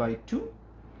 3/2,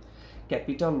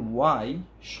 ক্যাপিটাল ওয়াই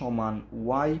সমান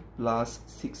ওয়াই প্লাস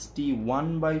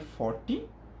 61/40,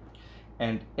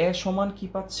 অ্যান্ড এ সমান কি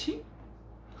পাচ্ছি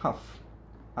হাফ।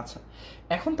 আচ্ছা,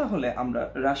 এখন তাহলে আমরা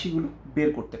রাশিগুলো বের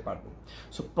করতে পারবো।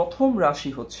 সো প্রথম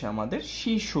রাশি হচ্ছে আমাদের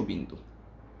শীর্ষবিন্দু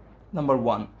নাম্বার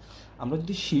 1। আমরা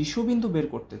যদি শীর্ষবিন্দু বের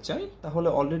করতে চাই তাহলে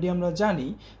অলরেডি আমরা জানি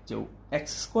যে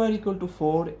x square equal to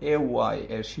 4ay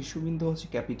এর শীর্ষবিন্দু হচ্ছে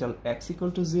capital x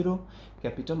equal to 0,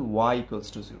 capital Y equals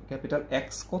to 0। Capital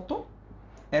x কত,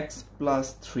 এক্স প্লাস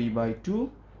 3/2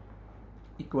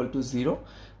 ইকুয়াল টু 0,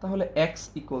 তাহলে এক্স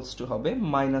ইকুয়ালস টু হবে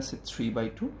মাইনাসের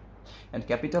 3/2, অ্যান্ড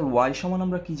ক্যাপিটাল ওয়াই সমান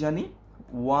আমরা কি জানি,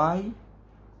 Y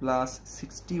plus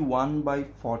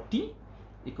 61/40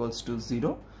 equals to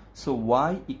 0, so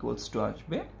Y equals to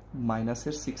আসবে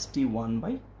মাইনাসের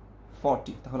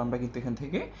 61/40। তাহলে আমরা কিন্তু এখান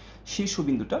থেকে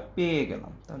শীর্ষবিন্দুটা পেয়ে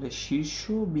গেলাম, তাহলে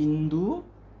শীর্ষবিন্দু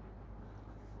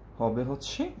হবে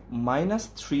হচ্ছে মাইনাস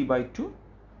 3/2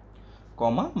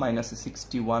 কমা মাইনাসে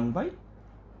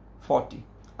 61/40।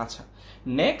 আচ্ছা,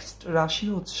 নেক্সট রাশি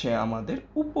হচ্ছে আমাদের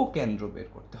উপকেন্দ্র বের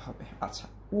করতে হবে। আচ্ছা,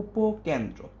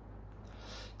 উপকেন্দ্র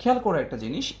খেয়াল করা একটা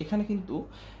জিনিস, এখানে কিন্তু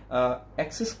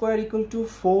x square equal to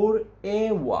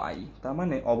 4ay, তার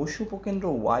মানে অবশ্যই উপকেন্দ্র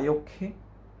ওয়াই অক্ষে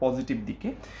পজিটিভ দিকে।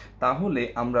 তাহলে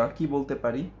আমরা কি বলতে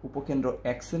পারি, উপকেন্দ্র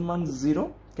এক্স এর মান 0,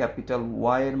 ক্যাপিটাল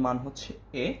ওয়াই এর মান হচ্ছে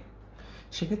a।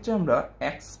 সেক্ষেত্রে আমরা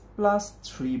এক্স প্লাস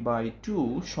 3/2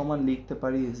 সমান লিখতে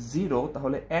পারি 0,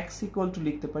 তাহলে এক্স ইকুয়াল টু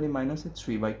লিখতে পারি মাইনাস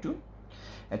 3/2,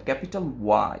 এন্ড ক্যাপিটাল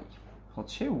ওয়াই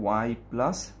হচ্ছে ওয়াই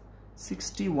প্লাস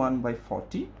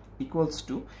 61/40 ইকুয়ালস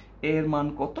টু এর মান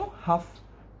কত, হাফ।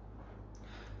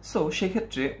 সো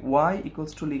সেক্ষেত্রে ওয়াই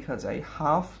ইকুয়ালস টু লেখা যায়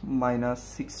হাফ মাইনাস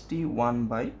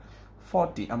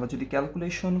 61/40। আমরা যদি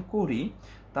ক্যালকুলেশন করি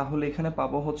তাহলে এখানে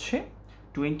পাবো হচ্ছে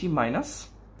 20 minus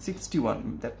 61,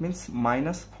 that means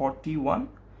minus 41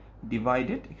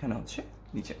 divided, এখানে হচ্ছে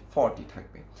নিচে 40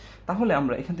 থাকবে। তাহলে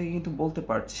আমরা এখান থেকে কিন্তু বলতে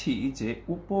পারছি যে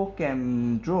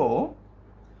উপকেন্দ্র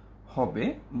হবে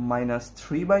মাইনাস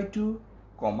 3/2,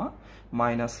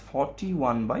 মাইনাস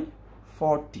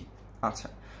 41/40। আচ্ছা,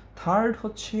 থার্ড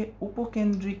হচ্ছে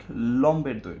উপকেন্দ্রিক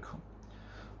লম্বের দৈর্ঘ্য।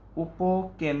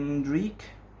 উপকেন্দ্রিক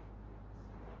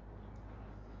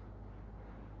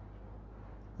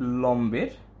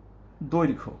লম্বের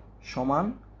দৈর্ঘ্য সমান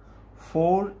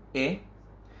 4a,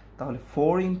 তাহলে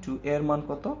 4 ইন্টু এর মান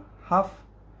কত, হাফ,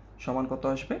 সমান কত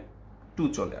আসবে, 2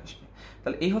 চলে আসবে।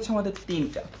 তাহলে এই হচ্ছে আমাদের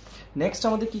তিনটা। নেক্সট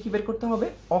আমাদের কি কি বের করতে হবে,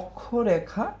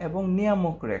 অক্ষরেখা এবং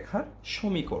নিয়ামক রেখার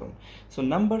সমীকরণ। সো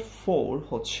নাম্বার 4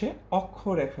 হচ্ছে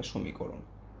অক্ষরেখা সমীকরণ।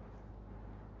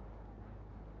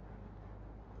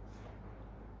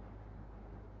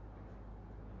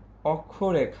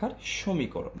 অক্ষরেখার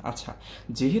সমীকরণ। আচ্ছা,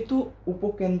 যেহেতু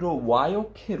উপকেন্দ্র ওয়াই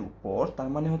অক্ষের উপর, তার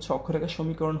মানে হচ্ছে অক্ষরেখার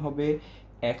সমীকরণ হবে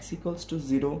x equals to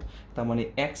 0, তার মানে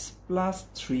x plus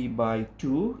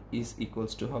 3/2 is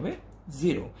equals to হবে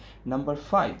 0। নাম্বার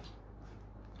 5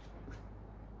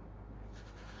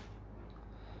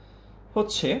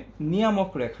 হচ্ছে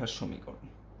নিয়ামক রেখার সমীকরণ।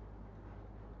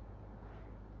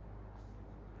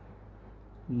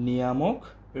 নিয়ামক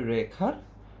রেখার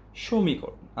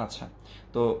সমীকরণ। আচ্ছা,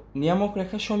 তো নিয়ামক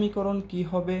রেখার সমীকরণ কি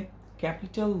হবে,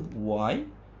 capital Y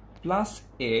plus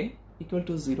A equal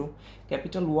to 0।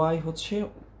 Capital Y হচ্ছে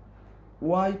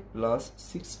ওয়াই প্লাস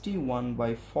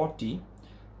 61/40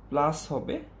 প্লাস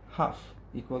হবে হাফ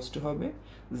ইকুয়ালস টু হবে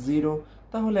 0।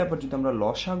 তাহলে আবার যদি আমরা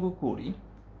লসাগু করি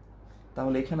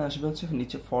তাহলে এখানে আসবে হচ্ছে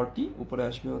নিচে 40, উপরে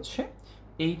আসবে হচ্ছে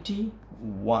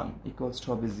 81 ইকুয়ালস টু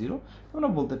হবে 0। আমরা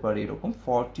বলতে পারি এরকম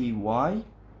 40y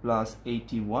প্লাস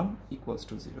 81 ইকুয়ালস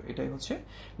টু 0। এটাই হচ্ছে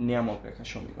নিয়ামক রেখার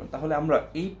সমীকরণ। তাহলে আমরা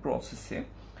এই প্রসেসে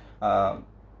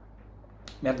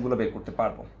ম্যাথগুলো বের করতে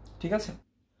পারবো, ঠিক আছে।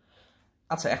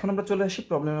 আচ্ছা, এখন আমরা চলে আসি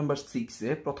প্রবলেম নাম্বার 6-এ।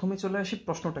 প্রথমে চলে আসি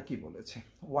প্রশ্নটা কি বলেছে,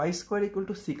 y square equal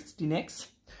to 16x,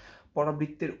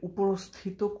 পরাবৃত্তের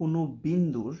উপরস্থিত কোনো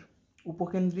বিন্দুর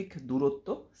উপকেন্দ্রিক দূরত্ব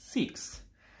 6,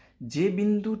 যে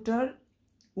বিন্দুটার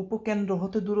উপকেন্দ্র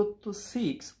হতে দূরত্ব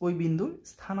 6 ওই বিন্দুর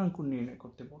স্থানাঙ্ক নির্ণয়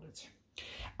করতে বলেছে।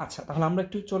 আচ্ছা, তাহলে আমরা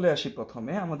একটু চলে আসি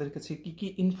প্রথমে আমাদের কাছে কি কি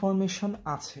ইনফরমেশন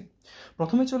আছে।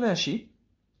 প্রথমে চলে আসি,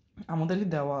 আমাদের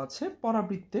দেওয়া আছে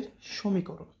পরাবৃত্তের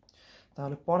সমীকরণ।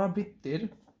 তাহলে পরাবৃত্তের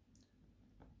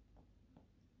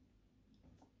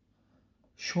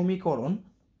সমীকরণ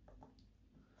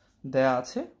দেয়া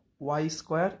আছে y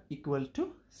square equal to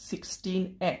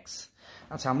 16x।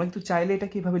 আচ্ছা, আমরা কিন্তু চাইলে এটা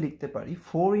কিভাবে লিখতে পারি,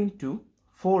 4 into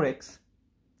 4x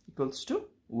equals to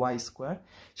y square.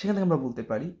 সেখান থেকে আমরা বলতে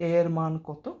পারি a এর মান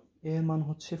কত, a এর মান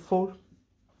হচ্ছে 4।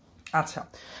 আচ্ছা,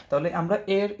 তাহলে আমরা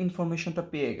এর ইনফরমেশনটা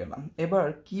পেয়ে গেলাম। এবার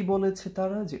কি বলেছে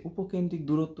তারা, যে উপকেন্দ্রিক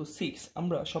দূরত্ব 6।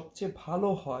 আমরা সবচেয়ে ভালো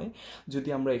হয় যদি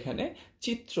আমরা এখানে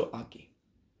চিত্র আঁকি।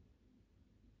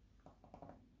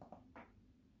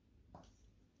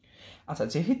 আচ্ছা,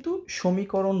 যেহেতু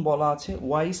সমীকরণ বলা আছে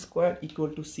y square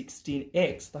equal to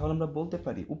 16x, তাহলে আমরা বলতে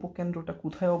পারি উপকেন্দ্রটা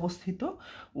কোথায় অবস্থিত,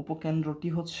 উপকেন্দ্রটি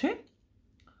হচ্ছে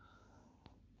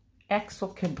x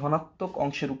অক্ষের ধনাত্মক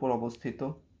অংশের উপর অবস্থিত।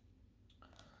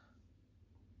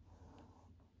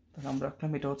 তাহলে আমরা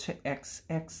রাখলাম এটা হচ্ছে x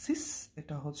অ্যাক্সিস,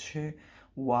 এটা হচ্ছে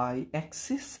y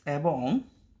অ্যাক্সিস, এবং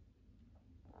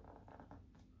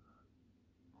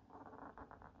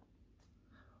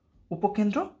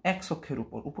উপকেন্দ্র x অক্ষের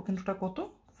উপর। উপকেন্দ্রটা কত,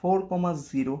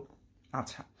 4,0।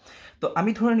 আচ্ছা, তো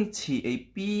আমি ধরে নিচ্ছি এই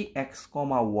px,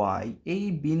 y এই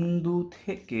বিন্দু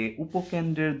থেকে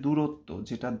উপকেন্দ্রের দূরত্ব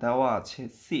যেটা দেওয়া আছে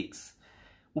 6,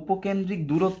 উপকেন্দ্রিক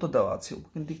দূরত্ব দেওয়া আছে,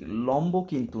 উপকেন্দ্রিক লম্ব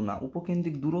কিন্তু না,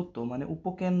 উপকেন্দ্রিক দূরত্ব মানে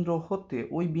উপকেন্দ্র হতে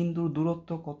ওই বিন্দুর দূরত্ব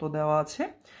কত দেওয়া আছে,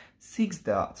 6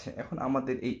 দেওয়া আছে। এখন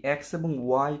আমাদের এই x এবং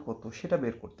y কত সেটা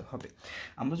বের করতে হবে।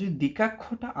 আমরা যদি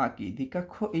দ্বিকাক্ষটা আঁকি,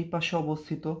 দ্বিকাক্ষ এই পাশে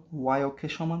অবস্থিত, y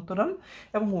অক্ষের সমান্তরাল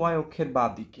এবং y অক্ষের বাঁ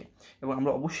দিকে, এবং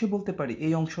আমরা অবশ্যই বলতে পারি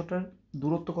এই অংশটার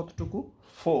দূরত্ব কতটুকু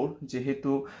 4,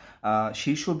 যেহেতু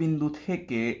শীর্ষবিন্দু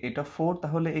থেকে এটা 4,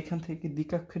 তাহলে এখান থেকে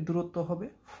দিকাক্ষের দূরত্ব হবে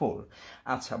 4।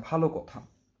 আচ্ছা, ভালো কথা।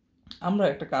 আমরা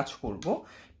একটা কাজ করব,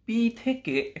 পি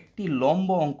থেকে একটি লম্ব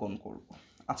অঙ্কন করব।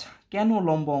 আচ্ছা, কেন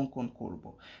লম্ব অঙ্কন করব?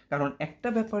 কারণ একটা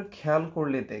ব্যাপার খেয়াল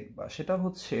করলে দেখবা, সেটা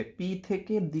হচ্ছে পি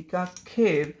থেকে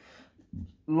দিকাক্ষের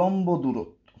লম্ব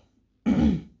দূরত্ব,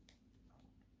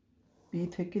 পি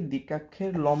থেকে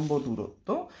দিকাক্ষের লম্ব দূরত্ব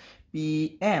পি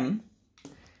এম,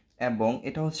 এবং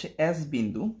এটা হচ্ছে এস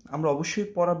বিন্দু। আমরা অবশ্যই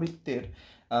পরাবৃত্তের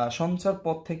সঞ্চার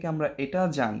পথ থেকে আমরা এটা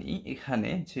জানি এখানে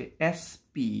যে এস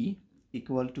পি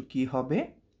ইকুয়াল টু কি হবে,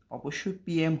 অবশ্যই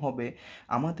পিএম হবে।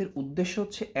 আমাদের উদ্দেশ্য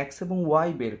হচ্ছে এক্স এবং ওয়াই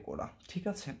বের করা, ঠিক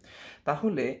আছে?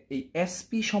 তাহলে এই এস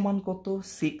পি সমান কত?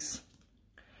 6।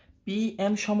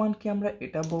 পিএম সমান কি আমরা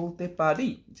এটা বলতে পারি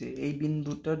যে এই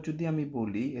বিন্দুটার যদি আমি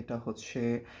বলি এটা হচ্ছে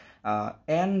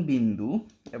এন বিন্দু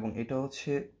এবং এটা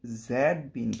হচ্ছে জেড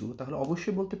বিন্দু, তাহলে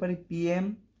অবশ্যই বলতে পারি পিএম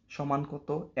সমান কত?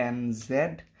 N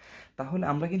Z. তাহলে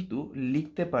আমরা কিন্তু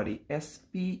লিখতে পারি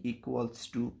এসপি ইকুয়ালস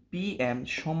টু পিএম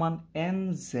সমান এন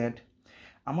জেড।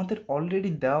 আমাদের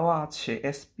অলরেডি দেওয়া আছে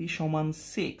এসপি সমান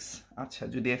 6। আচ্ছা,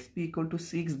 যদি এসপি ইকুয়াল টু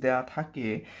 6 দেওয়া থাকে,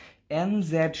 এন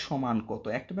জেড সমান কত?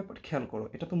 একটা ব্যাপার খেয়াল করো,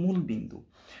 এটা তো মূল বিন্দু।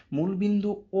 মূল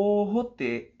বিন্দু ও হতে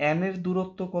এন এর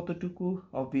দূরত্ব কতটুকু?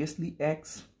 Obviously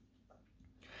x.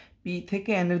 পি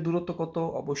থেকে এন এর দূরত্ব কত?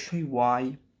 অবশ্যই ওয়াই।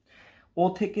 ও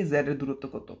থেকে জেড এর দূরত্ব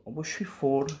কত? অবশ্যই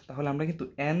 4। তাহলে আমরা কিন্তু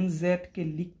এন জেড কে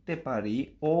লিখতে পারি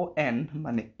ও এন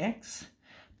মানে এক্স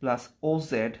প্লাস ও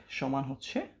জেড সমান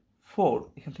হচ্ছে 4।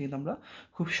 এখান থেকে কিন্তু আমরা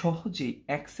খুব সহজেই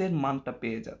এক্স এর মানটা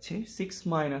পেয়ে যাচ্ছি, 6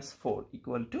 - 4 =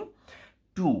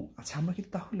 2। আচ্ছা, আমরা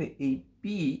কিন্তু তাহলে এই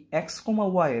পি এক্স কমা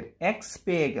ওয়াই এর এক্স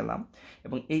পেয়ে গেলাম,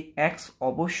 এবং এই এক্স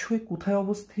অবশ্যই কোথায়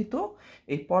অবস্থিত?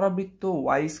 এই পরাবৃত্ত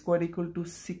Y square equal to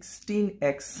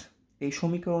 16x, এই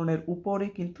সমীকরণের উপরে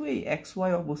কিন্তু এই এক্স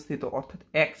ওয়াই অবস্থিত। অর্থাৎ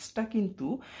এক্সটা কিন্তু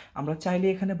আমরা চাইলে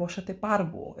এখানে বসাতে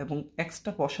পারবো, এবং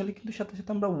এক্সটা বসালে কিন্তু সাথে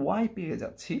সাথে আমরা ওয়াই পেয়ে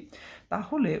যাচ্ছি।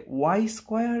 তাহলে Y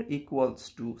square equals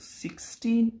to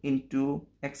 16 into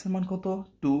x এর মান কত?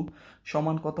 2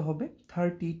 সমান কত হবে?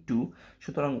 32।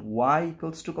 সুতরাং ওয়াই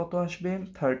ইকুয়ালস টু কত আসবে?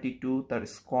 32, তার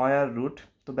স্কোয়ার রুট।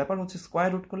 তো ব্যাপার হচ্ছে স্কোয়ার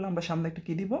রুট করলে আমরা সামনে একটা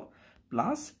কি দিব?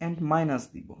 প্লাস অ্যান্ড মাইনাস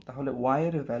দিব। তাহলে ওয়াই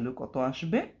এর ভ্যালু কত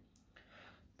আসবে?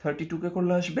 32 কে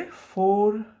করলে আসবে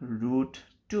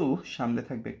 4√2, সামনে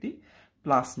থাকবে একটি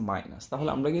প্লাস মাইনাস। তাহলে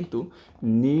আমরা কিন্তু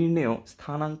নির্ণেয়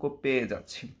স্থানাঙ্ক পেয়ে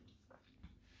যাচ্ছি।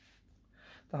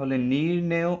 তাহলে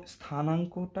নির্ণেয়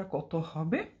স্থানাঙ্কটা কত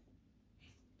হবে?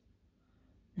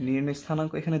 নির্ণয়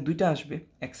স্থানাঙ্ক এখানে দুইটা আসবে,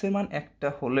 এক্স এর মান একটা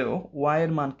হলেও ওয়াই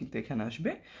এর মান কিন্তু এখানে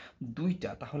আসবে দুইটা।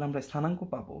 তাহলে আমরা স্থানাঙ্ক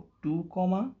পাবো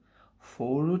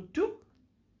 2,4√2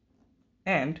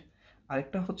 অ্যান্ড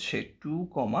আরেকটা হচ্ছে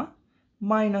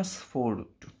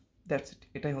 2,-4√2। দ্যাটস ইট,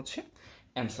 এটাই হচ্ছে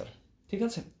অ্যান্সার। ঠিক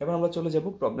আছে, এবার আমরা চলে যাব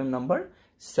প্রবলেম নাম্বার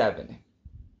 7-এ।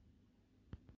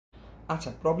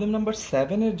 আচ্ছা, প্রবলেম নাম্বার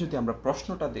 7-এর যদি আমরা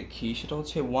প্রশ্নটা দেখি, সেটা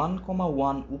হচ্ছে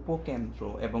 1,1 উপকেন্দ্র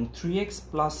এবং 3x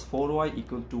 + 4y =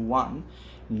 1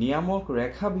 নিয়ামক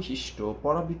রেখা বিশিষ্ট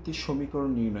পরাবৃত্তির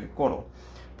সমীকরণ নির্ণয় করো।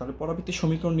 তাহলে পরাবৃত্তির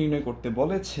সমীকরণ নির্ণয় করতে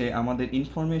বলেছে, আমাদের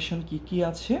ইনফরমেশন কি কি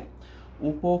আছে?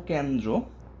 উপকেন্দ্র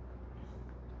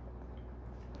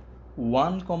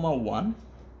 1,1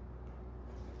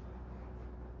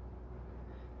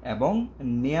 এবং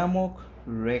নিয়ামক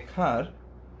রেখার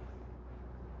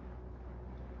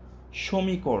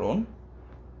সমীকরণ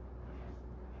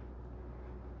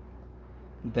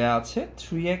দেয়া আছে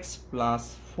 3x +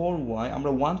 4y।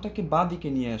 আমরা 1টাকে বাঁ দিকে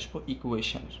নিয়ে আসবো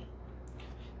ইকুয়েশনের,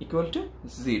 =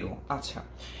 0। আচ্ছা,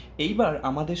 এইবার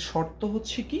আমাদের শর্ত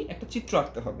হচ্ছে কি? একটা চিত্র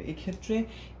আঁকতে হবে। এই ক্ষেত্রে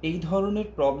এই ধরনের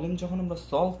প্রবলেম যখন আমরা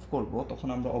সলভ করব, তখন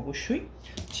আমরা অবশ্যই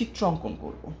চিত্র অঙ্কন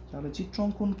করব। তাহলে চিত্র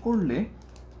অঙ্কন করলে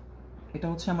এটা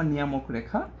হচ্ছে আমার নিয়ামক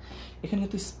রেখা। এখানে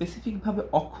কিন্তু স্পেসিফিকভাবে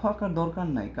অক্ষ আঁকার দরকার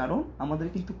নাই, কারণ আমাদের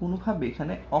কিন্তু কোনোভাবে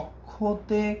এখানে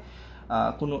অক্ষতে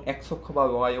কোনো এক্স অক্ষ বা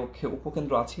ওয়াই অক্ষে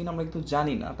উপকেন্দ্র আছে কিনা আমরা কিন্তু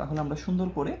জানি না। তাহলে আমরা সুন্দর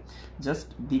করে জাস্ট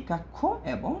দিকাক্ষ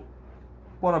এবং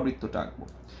পরাবৃত্তটা আঁকবো।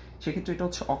 সেক্ষেত্রে এটা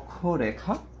হচ্ছে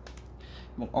অক্ষরেখা,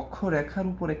 এবং অক্ষরেখার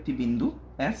উপর একটি বিন্দু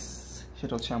এস,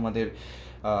 সেটা হচ্ছে আমাদের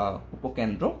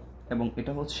উপকেন্দ্র, এবং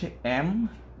এটা হচ্ছে এম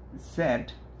জেড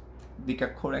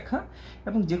দিকাক্ষ রেখা,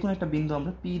 এবং যে কোনো একটা বিন্দু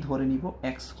আমরা পি ধরে নিব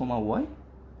এক্স কমা ওয়াই,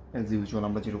 অ্যাজ ইউজুয়াল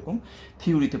আমরা যেরকম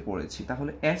থিওরিতে পড়েছি।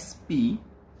 তাহলে এস পি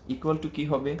ইকুয়াল টু কী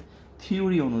হবে?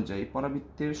 থিওরি অনুযায়ী,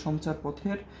 পরাবৃত্তের সঞ্চার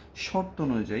পথের শর্ত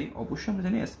অনুযায়ী অবশ্যই আমরা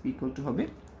জানি এস পি ইকুয়াল টু হবে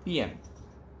পিএম।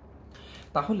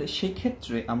 তাহলে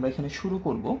সেক্ষেত্রে আমরা এখানে শুরু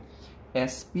করব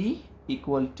S P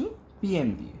equal to PM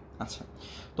দিয়ে। আচ্ছা,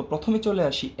 তো প্রথমে চলে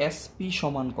আসি এস পি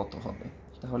সমান কত হবে?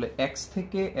 তাহলে এক্স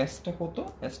থেকে এসটা কত?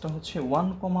 এসটা হচ্ছে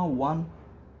 1,1,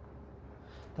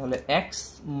 তাহলে এক্স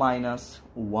মাইনাস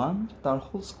ওয়ান তার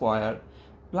হোল স্কোয়ার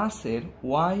প্লাসের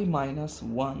ওয়াই মাইনাস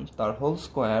ওয়ান তার whole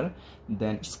square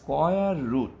then square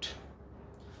root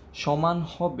সমান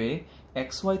হবে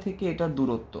এক্স ওয়াই থেকে এটার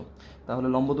দূরত্ব, তাহলে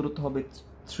লম্ব দূরত্ব হবে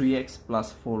 3x প্লাস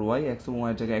 4y, এক্স এবং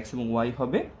ওয়াইয়ের জায়গায় এক্স এবং ওয়াই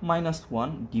হবে -1,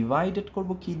 ডিভাইডেড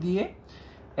করবো কি দিয়ে,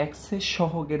 এক্সের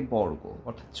সহগের বর্গ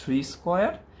অর্থাৎ 3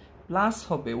 স্কোয়ার প্লাস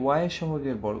হবে ওয়াইয়ের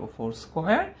সহগের বর্গ 4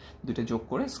 স্কোয়ার, দুটো যোগ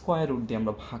করে স্কোয়ার রুট দিয়ে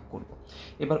আমরা ভাগ করব।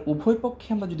 এবার উভয় পক্ষে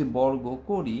আমরা যদি বর্গ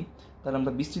করি তাহলে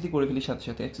আমরা বিস্তৃতি করে ফেলি সাথে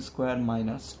সাথে, x square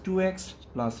minus 2x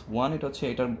plus 1, এটা হচ্ছে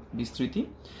এটার বিস্তৃতি,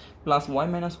 প্লাস ওয়াই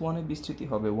মাইনাস ওয়ানের বিস্তৃতি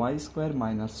হবে Y square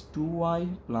minus 2y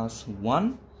plus 1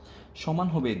 সমান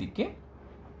হবে এদিকে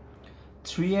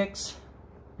 3x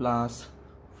প্লাস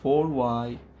 4y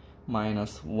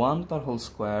মাইনাস 1 তার হোল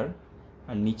স্কোয়ার,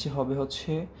 আর নিচে হবে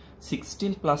হচ্ছে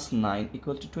 16 প্লাস 9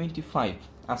 ইকুয়াল টু 25।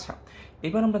 আচ্ছা,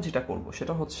 এবার আমরা যেটা করব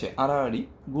সেটা হচ্ছে আড়াআড়ি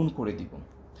গুণ করে দিব,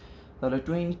 তাহলে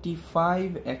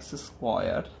 25x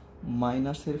স্কোয়ার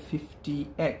মাইনাসের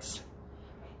 50x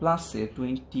প্লাসে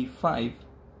 25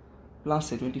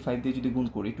 প্লাসে 25 দিয়ে যদি গুণ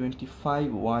করি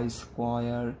 25y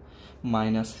square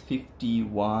minus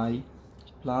 50y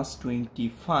plus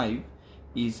 25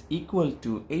 is equal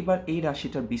to, এইবার এই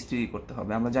রাশিটার বিস্তৃতি করতে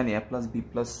হবে। আমরা জানি a plus B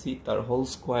plus C তার হোল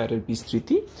স্কোয়ারের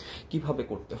বিস্তৃতি কিভাবে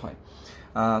করতে হয়।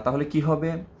 তাহলে কি হবে,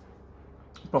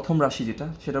 প্রথম রাশি যেটা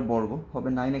সেটার বর্গ হবে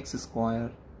 9x স্কোয়ার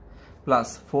প্লাস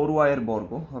 4y এর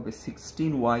বর্গ হবে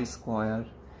 16y স্কোয়ার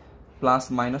প্লাস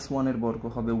মাইনাস 1 এর বর্গ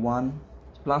হবে 1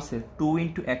 প্লাসের 2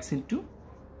 ইন্টু এক্স ইন্টু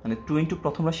মানে 2 ইন্টু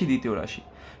প্রথম রাশি দ্বিতীয় রাশি,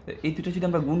 এই দুটো যদি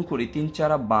আমরা গুণ করি 3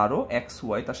 4 12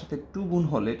 xy, তার সাথে 2 গুণ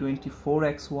হলে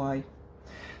 24xy,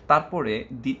 তারপরে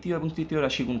দ্বিতীয় এবং তৃতীয়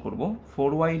রাশি গুণ করব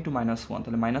 4y ইন্টু মাইনাস 1,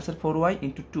 তাহলে মাইনাসের 4y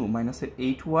ইন্টু 2 মাইনাসের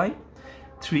 8y,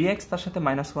 3x তার সাথে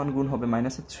মাইনাস 1 গুণ হবে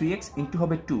মাইনাসের 3x ইন্টু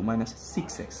হবে 2 মাইনাসের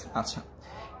 6x। আচ্ছা,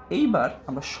 এইবার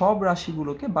আমরা সব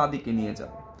রাশিগুলোকে বাদিকে নিয়ে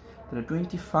যাব, তাহলে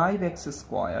 25x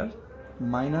square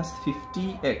minus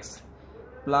 50x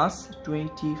plus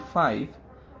 25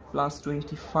 plus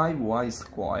 25y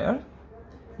square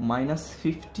minus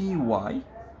 50y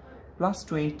plus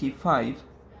 25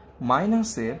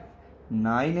 মাইনাসের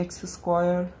 9x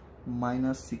square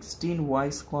minus 16y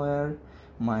square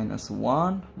minus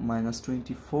 1 minus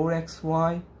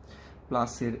 24xy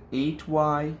প্লাসের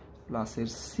 8y প্লাসের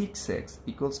 6x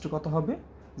ইকুয়ালস টু কত হবে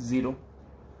 0।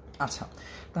 আচ্ছা,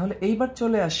 তাহলে এইবার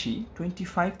চলে আসি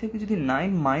 25 থেকে যদি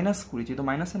 9 মাইনাস করি, যেহেতু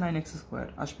মাইনাসে 9x স্কোয়ার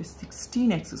আসবে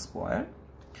 16x স্কোয়ার,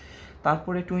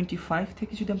 তারপরে 25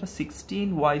 থেকে যদি আমরা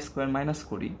 16y স্কোয়ার মাইনাস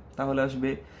করি তাহলে আসবে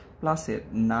প্লাসের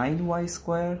 9y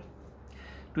স্কোয়ার,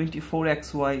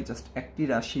 24xy জাস্ট একটি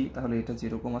রাশি, তাহলে এটা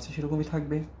যেরকম আছে সেরকমই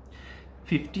থাকবে,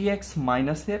 50x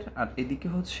মাইনাসের আর এদিকে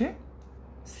হচ্ছে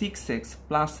 6x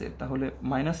প্লাসের, তাহলে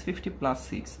minus 50 plus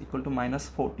 6 equal to minus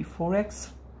 44x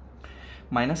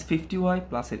minus 50y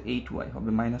প্লাসের 8y হবে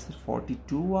মাইনাসের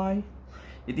 42y,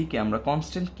 এদিকে আমরা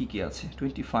কনস্ট্যান্ট কি কি আছে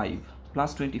 25 প্লাস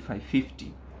 25 50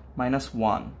 মাইনাস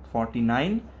 1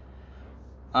 49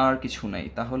 আর কিছু নাই,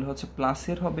 তাহলে হচ্ছে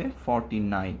প্লাসের হবে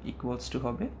 49 ইকুয়ালস টু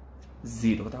হবে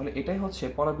 0। তাহলে এটাই হচ্ছে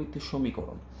পরাবৃত্তির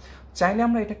সমীকরণ। চাইলে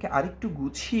আমরা এটাকে আরেকটু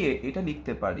গুছিয়ে এটা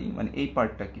লিখতে পারি, মানে এই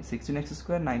পার্টটাকে 16x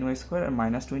স্কোয়ার 9y স্কোয়ার আর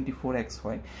মাইনাস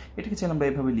 24xy, এটাকে চাইলে আমরা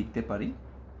এভাবে লিখতে পারি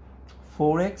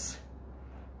 4x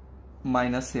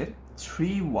মাইনাসের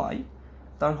 3y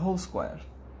তার whole square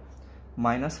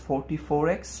minus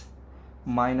 44x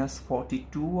minus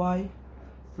 42y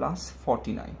plus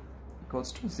 49 equals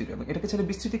to 0, এবং এটাকে চাইলে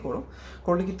বিস্তৃতি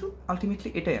করলে কিন্তু আলটিমেটলি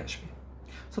এটাই আসবে।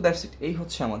 সো দ্যাটস ইট, এই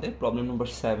হচ্ছে আমাদের প্রবলেম নম্বর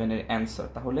 7 এর অ্যান্সার।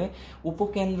 তাহলে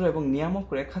উপকেন্দ্র এবং নিয়ামক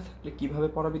রেখা থাকলে কিভাবে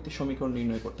পরাবৃত্তির সমীকরণ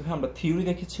নির্ণয় করতে হয় আমরা থিওরি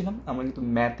দেখেছিলাম, আমরা কিন্তু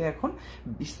ম্যাথে এখন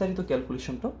বিস্তারিত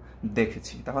ক্যালকুলেশনটাও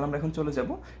দেখেছি। তাহলে আমরা এখন চলে যাব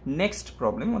নেক্সট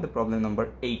প্রবলেম, আমাদের প্রবলেম নম্বর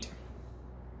 8।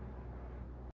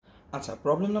 আচ্ছা,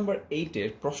 প্রবলেম নাম্বার 8 এর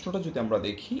প্রশ্নটা যদি আমরা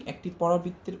দেখি, একটি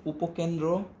পরাবৃত্তের উপকেন্দ্র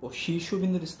ও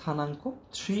শীর্ষবিন্দুর স্থানাঙ্ক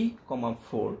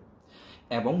 3,4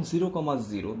 এবং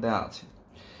 0,0 দেওয়া আছে।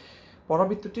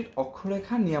 পরাবৃত্তটির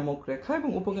অক্ষরেখা, নিয়ামক রেখা এবং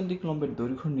উপকেন্দ্রিক লম্বের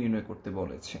দৈর্ঘ্য নির্ণয় করতে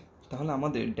বলেছে। তাহলে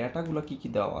আমাদের ডেটাগুলো কি কি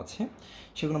দেওয়া আছে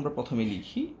সেগুলো আমরা প্রথমে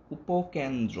লিখি।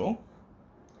 উপকেন্দ্র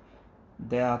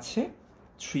দেওয়া আছে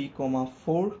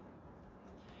 3,4,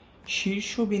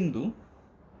 শীর্ষবিন্দু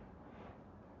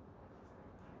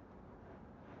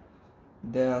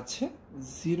দেওয়া আছে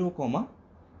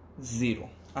 0,0।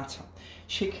 আচ্ছা,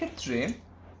 সেক্ষেত্রে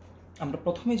আমরা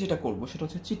প্রথমে যেটা করব সেটা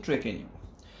হচ্ছে চিত্র এঁকে নিব।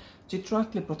 চিত্র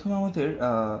আঁকলে প্রথমে আমাদের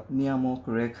নিয়ামক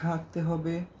রেখা আঁকতে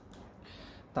হবে,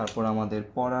 তারপর আমাদের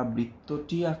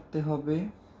পরাবৃত্তটি আঁকতে হবে,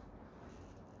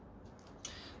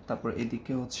 তারপর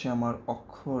এদিকে হচ্ছে আমার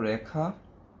অক্ষরেখা,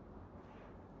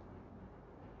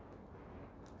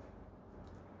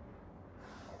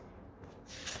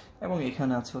 এবং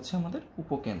এখানে আছে হচ্ছে আমাদের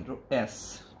উপকেন্দ্র এস,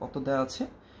 কত দেওয়া আছে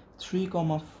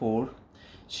 3,4,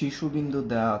 শীর্ষবিন্দু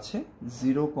দেওয়া আছে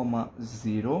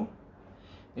 0,0,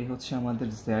 এই হচ্ছে আমাদের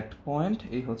জেড পয়েন্ট,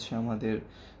 এই হচ্ছে আমাদের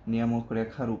নিয়ামক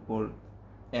রেখার উপর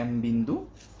এম বিন্দু।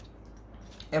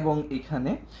 এবং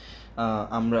এখানে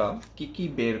আমরা কি কি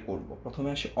বের করব, প্রথমে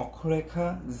আসি অক্ষরেখা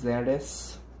ZS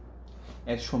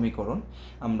এর সমীকরণ,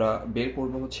 আমরা বের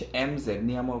করব হচ্ছে MZ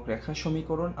নিয়ামক রেখা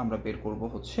সমীকরণ, আমরা বের করব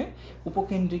হচ্ছে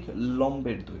উপকেন্দ্রিক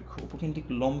লম্বের দৈর্ঘ্য। উপকেন্দ্রিক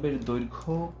লম্বের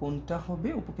দৈর্ঘ্য কোনটা হবে,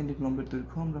 উপকেন্দ্রিক লম্বের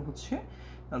দৈর্ঘ্য আমরা হচ্ছে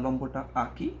লম্বটা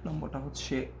আঁকি, লম্বটা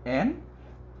হচ্ছে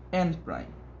n প্রাইম।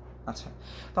 আচ্ছা,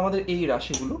 তো আমাদের এই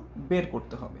রাশিগুলো বের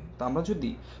করতে হবে। তো আমরা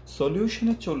যদি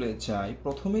সলিউশনে চলে যাই,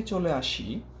 প্রথমে চলে আসি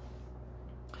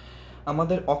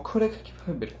আমাদের অক্ষরেখা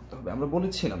কিভাবে বের করতে হবে। আমরা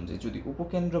বলেছিলাম যে যদি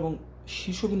উপকেন্দ্র এবং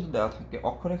শীর্ষবিন্দু দেওয়া থাকে,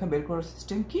 অক্ষরেখা বের করার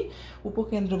সিস্টেম কি,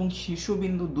 উপকেন্দ্র এবং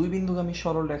শীর্ষবিন্দু দুই বিন্দুগামী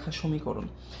সরল রেখা সমীকরণ।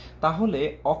 তাহলে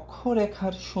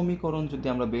অক্ষরেখার সমীকরণ যদি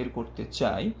আমরা বের করতে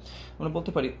চাই, আমরা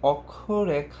বলতে পারি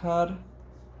অক্ষরেখার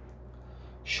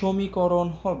সমীকরণ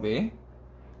হবে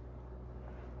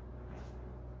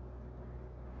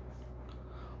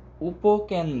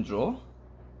উপকেন্দ্র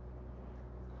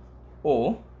ও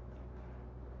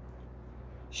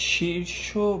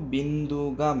শীর্ষবিন্দুগামী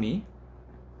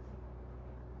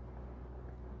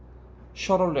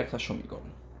সরল রেখা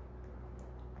সমীকরণ।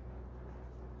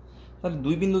 তাহলে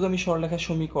দুই বিন্দুগামী সরল রেখা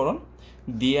সমীকরণ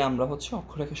দিয়ে আমরা হচ্ছে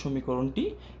অক্ষরেখা সমীকরণটি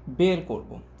বের করব।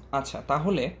 আচ্ছা,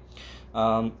 তাহলে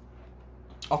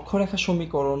অক্ষরেখা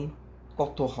সমীকরণ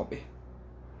কত হবে,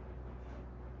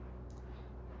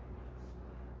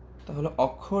 তাহলে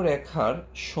অক্ষরেখার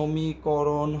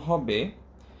সমীকরণ হবে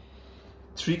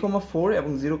 3,4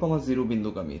 এবং 0,0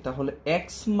 বিন্দুগামী। তাহলে x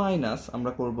মাইনাস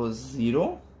আমরা করব 0,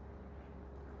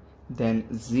 দেন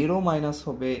 0 মাইনাস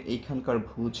হবে এইখানকার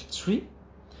ভুজ 3,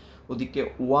 ওদিকে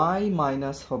y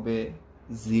মাইনাস হবে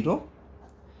 0,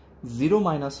 0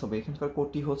 মাইনাস হবে এখানকার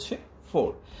কোটি হচ্ছে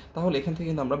 4। তাহলে এখান থেকে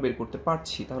কিন্তু আমরা বের করতে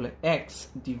পারছি। তাহলে x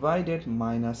ডিভাইডেড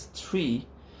মাইনাস 3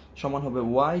 সমান হবে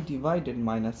y ডিভাইডেড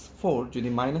মাইনাস 4। যদি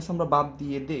মাইনাস আমরা বাদ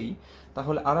দিয়ে দেই,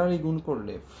 তাহলে আর গুণ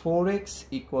করলে 4x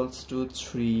ইকুয়ালস টু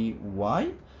 3y,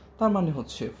 তার মানে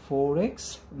হচ্ছে 4x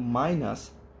minus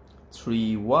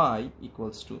 3y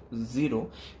equals to 0।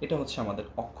 এটা হচ্ছে আমাদের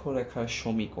অক্ষরেখার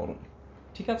সমীকরণ।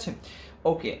 ঠিক আছে,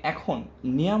 ওকে। এখন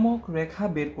নিয়ামক রেখা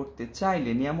বের করতে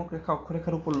চাইলে, নিয়ামক রেখা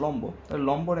অক্ষরেখার উপর লম্ব, তাহলে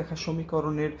লম্ব রেখা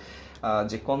সমীকরণের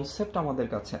যে কনসেপ্ট আমাদের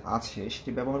কাছে আছে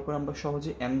সেটি ব্যবহার করে আমরা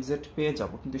সহজে mz পেয়ে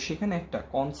যাব, কিন্তু সেখানে একটা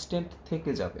কনস্ট্যান্ট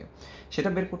থেকে যাবে। সেটা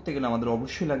বের করতে গেলে আমাদের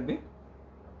অবশ্যই লাগবে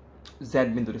z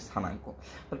বিন্দুর স্থানাঙ্ক।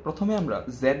 তাহলে প্রথমে আমরা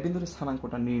z বিন্দুর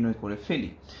স্থানাঙ্কটা নির্ণয় করে ফেলি।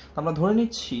 আমরা ধরে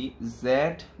নিচ্ছি z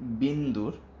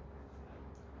বিন্দুর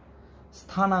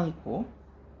স্থানাঙ্ক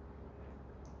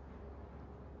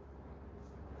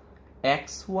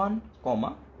x1,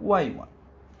 y1।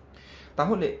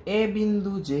 তাহলে এ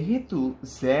বিন্দু যেহেতু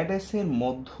ZS এর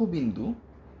মধ্যবিন্দু,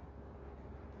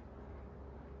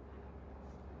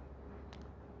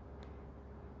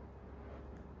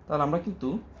 তাহলে আমরা কিন্তু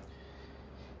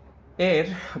এর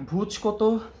ভুজ কত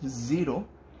 0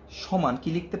 সমান কি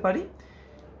লিখতে পারি,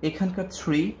 এখানকার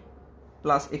 3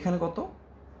 প্লাস এখানে কত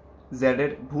z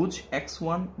এর ভুজ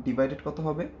x1 ডিভাইডেড কত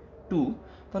হবে 2।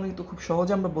 তাহলে কিন্তু খুব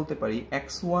সহজে আমরা বলতে পারি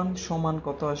x1 সমান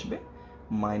কত আসবে,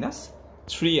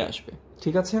 -3 আসবে।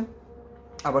 ঠিক আছে,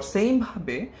 আবার সেম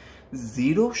ভাবে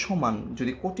 0 সমান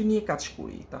যদি কোটি নিয়ে কাজ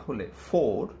করি, তাহলে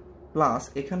 4 প্লাস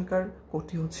এখানকার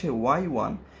কোটি হচ্ছে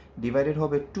y1 ডিভাইডেড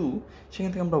হবে 2, সেখান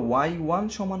থেকে আমরা y1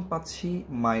 সমান পাচ্ছি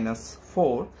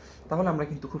 -4। তাহলে আমরা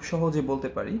কিন্তু খুব সহজে বলতে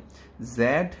পারি z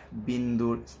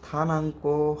বিন্দুর স্থানাঙ্ক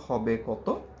হবে কত,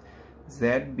 z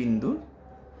বিন্দুর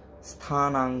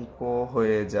স্থানাঙ্ক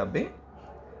হয়ে যাবে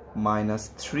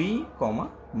 -3,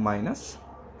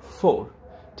 -4।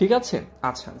 ঠিক আছে,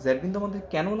 আচ্ছা, z বিন্দু আমাদের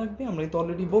কেন লাগবে আমরা তো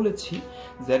অলরেডি বলেছি,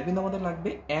 z বিন্দু আমাদের লাগবে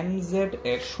mz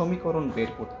এর সমীকরণ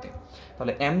বের করতে।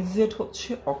 তাহলে mz হচ্ছে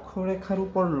অক্ষরেখার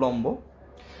উপর লম্ব।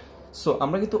 সো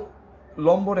আমরা কিন্তু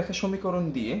লম্ব রেখা সমীকরণ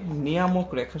দিয়ে নিয়ামক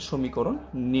রেখার সমীকরণ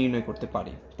নির্ণয় করতে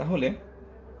পারি। তাহলে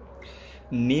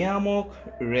নিয়ামক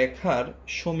রেখার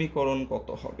সমীকরণ কত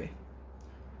হবে,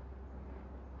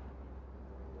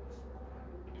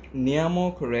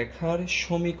 নিয়ামক রেখার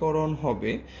সমীকরণ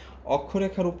হবে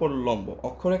অক্ষরেখার উপর লম্ব।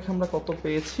 অক্ষরেখা আমরা কত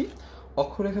পেয়েছি,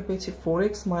 অক্ষরেখা পেয়েছি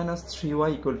 4x -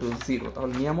 3y = 0।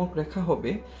 তাহলে নিয়ামক রেখা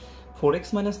হবে 4x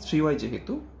 - 3y,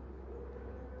 যেহেতু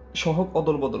সহগ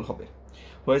অদল বদল হবে,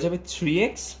 হয়ে যাবে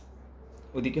 3x,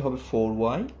 ওইদিকে হবে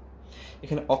 4y।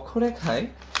 এখানে অক্ষরেখায়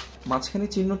মাঝখানে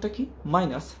চিহ্নটা কি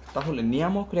মাইনাস, তাহলে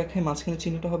নিয়ামক রেখায় মাঝখানে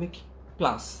চিহ্নটা হবে কি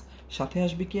প্লাস, সাথে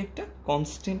আসবে কি একটা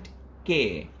কনস্ট্যান্ট k।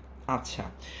 আচ্ছা,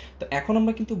 তো এখন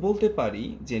আমরা কিন্তু বলতে পারি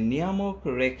যে নিয়ামক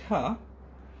রেখা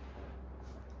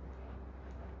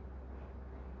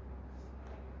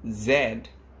z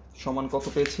সমান কত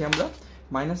পেয়েছি আমরা,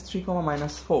 -3,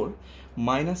 -4,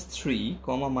 -3,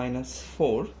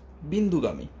 -4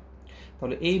 বিন্দুগামী।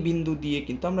 তাহলে এই বিন্দু দিয়ে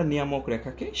কিন্তু আমরা নিয়ামক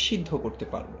রেখাকে সিদ্ধ করতে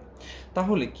পারবো।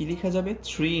 তাহলে কি লেখা যাবে,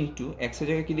 3 ইন্টু x এর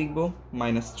জায়গায় কি লিখবো,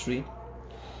 -3,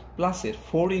 প্লাসের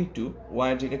 4 ইন্টু y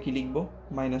এর জায়গায় কি লিখবো,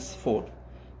 -4,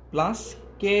 প্লাস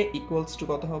k ইকুয়ালস টু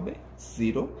কত হবে,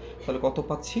 0। তাহলে কত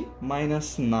পাচ্ছি,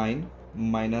 -9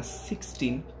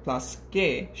 -16 প্লাস k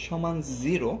সমান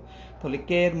 0। তাহলে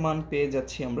k এর মান পেয়ে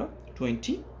যাচ্ছি আমরা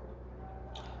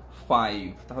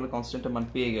 25। তাহলে কনস্ট্যান্টের মান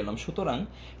পেয়ে গেলাম। সুতরাং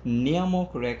নিয়ামক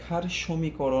রেখার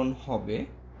সমীকরণ হবে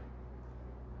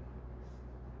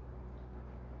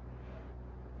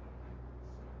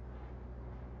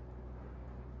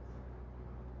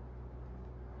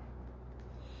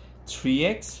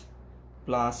 3x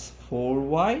plus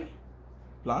 4y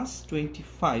plus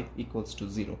 25 equals to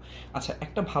 0। আচ্ছা,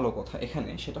 একটা ভালো কথা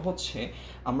এখানে, সেটা হচ্ছে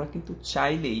আমরা কিন্তু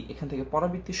চাইলেই এখান থেকে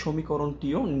পরাবৃত্তির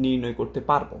সমীকরণটিও নির্ণয় করতে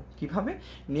পারবো। কিভাবে,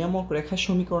 নিয়ামক রেখার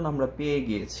সমীকরণ আমরা পেয়ে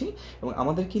গিয়েছি এবং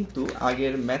আমাদের কিন্তু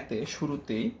আগের ম্যাথে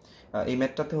শুরুতেই এই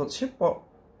ম্যাথটাতে হচ্ছে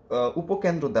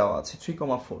উপকেন্দ্র দেওয়া আছে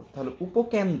 3,4। তাহলে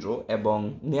উপকেন্দ্র এবং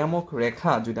নিয়ামক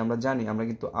রেখা যদি আমরা জানি, আমরা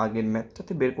কিন্তু আগের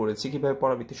ম্যাথটাতে বের করেছি কিভাবে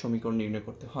পরাবৃত্তির সমীকরণ নির্ণয়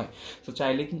করতে হয়। তো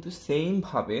চাইলে কিন্তু সেম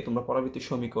ভাবে তোমরা পরাবৃত্তির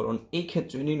সমীকরণ এই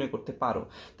ক্ষেত্রে নির্ণয় করতে পারো।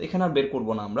 তো এখানে আর বের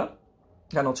করবো না আমরা,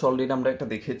 কেন হচ্ছে অলরেডি আমরা একটা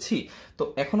দেখেছি। তো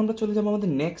এখন আমরা চলে যাবো,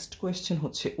 আমাদের নেক্সট কোয়েশ্চেন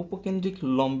হচ্ছে উপকেন্দ্রিক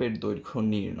লম্বের দৈর্ঘ্য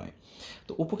নির্ণয়।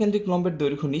 তো উপকেন্দ্রিক লম্বের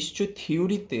দৈর্ঘ্য নিশ্চয়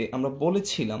থিওরিতে আমরা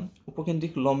বলেছিলাম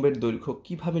উপকেন্দ্রিক লম্বের দৈর্ঘ্য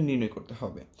কিভাবে নির্ণয় করতে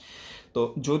হবে। তো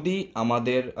যদি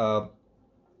আমাদের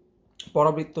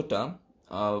পরাবৃত্তটা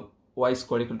y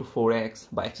square equal to 4x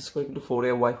বা x square equal to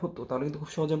 4ay হতো, তাহলে কিন্তু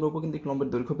খুব সহজে আমরা উপকেন্দ্রিক লম্বের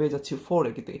দৈর্ঘ্য পেয়ে যাচ্ছি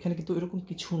 4a। কিন্তু এখানে কিন্তু এরকম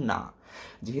কিছু না।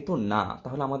 যেহেতু না,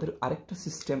 তাহলে আমাদের আরেকটা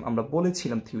সিস্টেম আমরা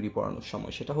বলেছিলাম থিওরি পড়ানোর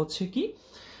সময়, সেটা হচ্ছে কি,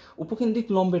 উপকেন্দ্রিক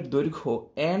লম্বের দৈর্ঘ্য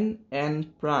n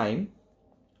প্রাইম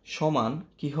সমান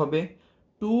কি হবে,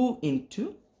 2 ইন্টু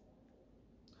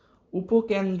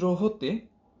উপকেন্দ্র হতে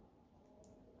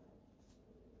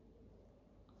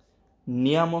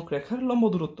নিয়ামক রেখার লম্ব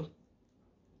দূরত্ব।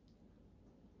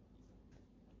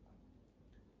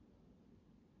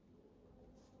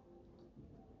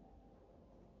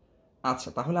 আচ্ছা,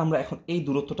 তাহলে আমরা এখন এই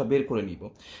দূরত্বটা বের করে নিব।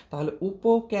 তাহলে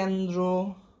উপকেন্দ্র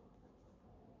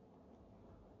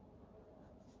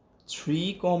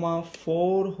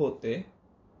 3,4 হতে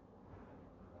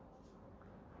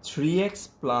 3x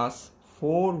plus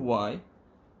 4y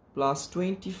plus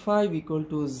 25 equal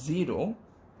to 0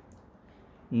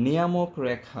 নিয়ামক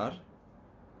রেখার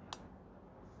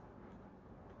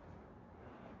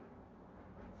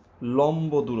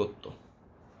লম্ব দূরত্ব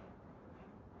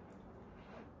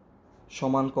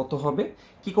সমান কত হবে,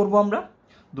 কি করব আমরা,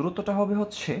 দূরত্বটা হবে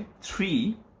হচ্ছে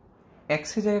 3x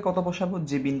এর জায়গায় কত বসাবো,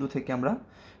 যে বিন্দু থেকে আমরা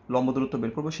লম্ব দূরত্ব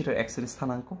বের করবো সেটার x এর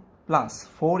স্থানাঙ্ক, প্লাস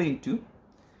 4 ইন্টু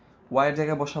y এর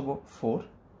জায়গায় বসাবো 4,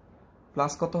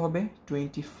 প্লাস কত হবে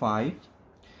 25,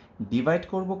 ডিভাইড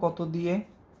করব কত দিয়ে,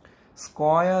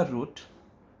 স্কয়ার রুট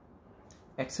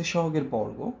x এর সহগের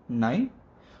বর্গ 9,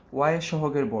 y এর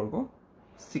সহগের বর্গ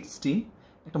 16,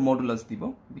 একটা মডুলাস দিব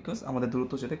বিকজ আমাদের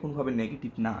দূরত্ব যাতে কোনোভাবে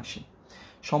নেগেটিভ না আসে,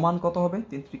 সমান কত হবে,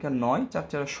 3 × 9,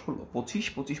 4 × 16, 25,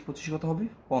 25, 25 কত হবে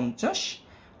 50,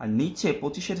 আর নিচে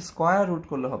 25-এর স্কয়ার রুট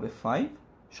করলে হবে 5,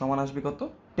 সমান আসবে কত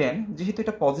 10। যেহেতু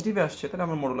এটা পজিটিভে আসছে তাহলে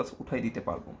আমরা মডুলাস উঠাই দিতে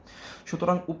পারবো।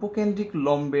 সুতরাং উপকেন্দ্রিক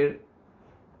লম্বের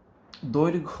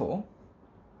দৈর্ঘ্য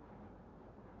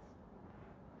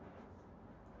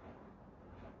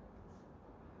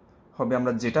হবে,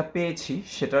 আমরা যেটা পেয়েছি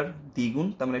সেটার দ্বিগুণ,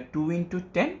 তার মানে 2 ×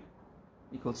 10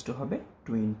 ইকুয়ালস টু হবে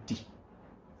 20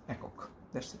 একক।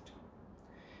 That's it.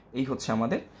 এই হচ্ছে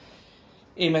আমাদের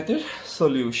এই ম্যাথের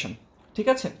সলিউশন। ঠিক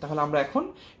আছে, তাহলে আমরা এখন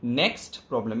নেক্সট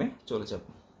প্রবলেমে চলে যাব।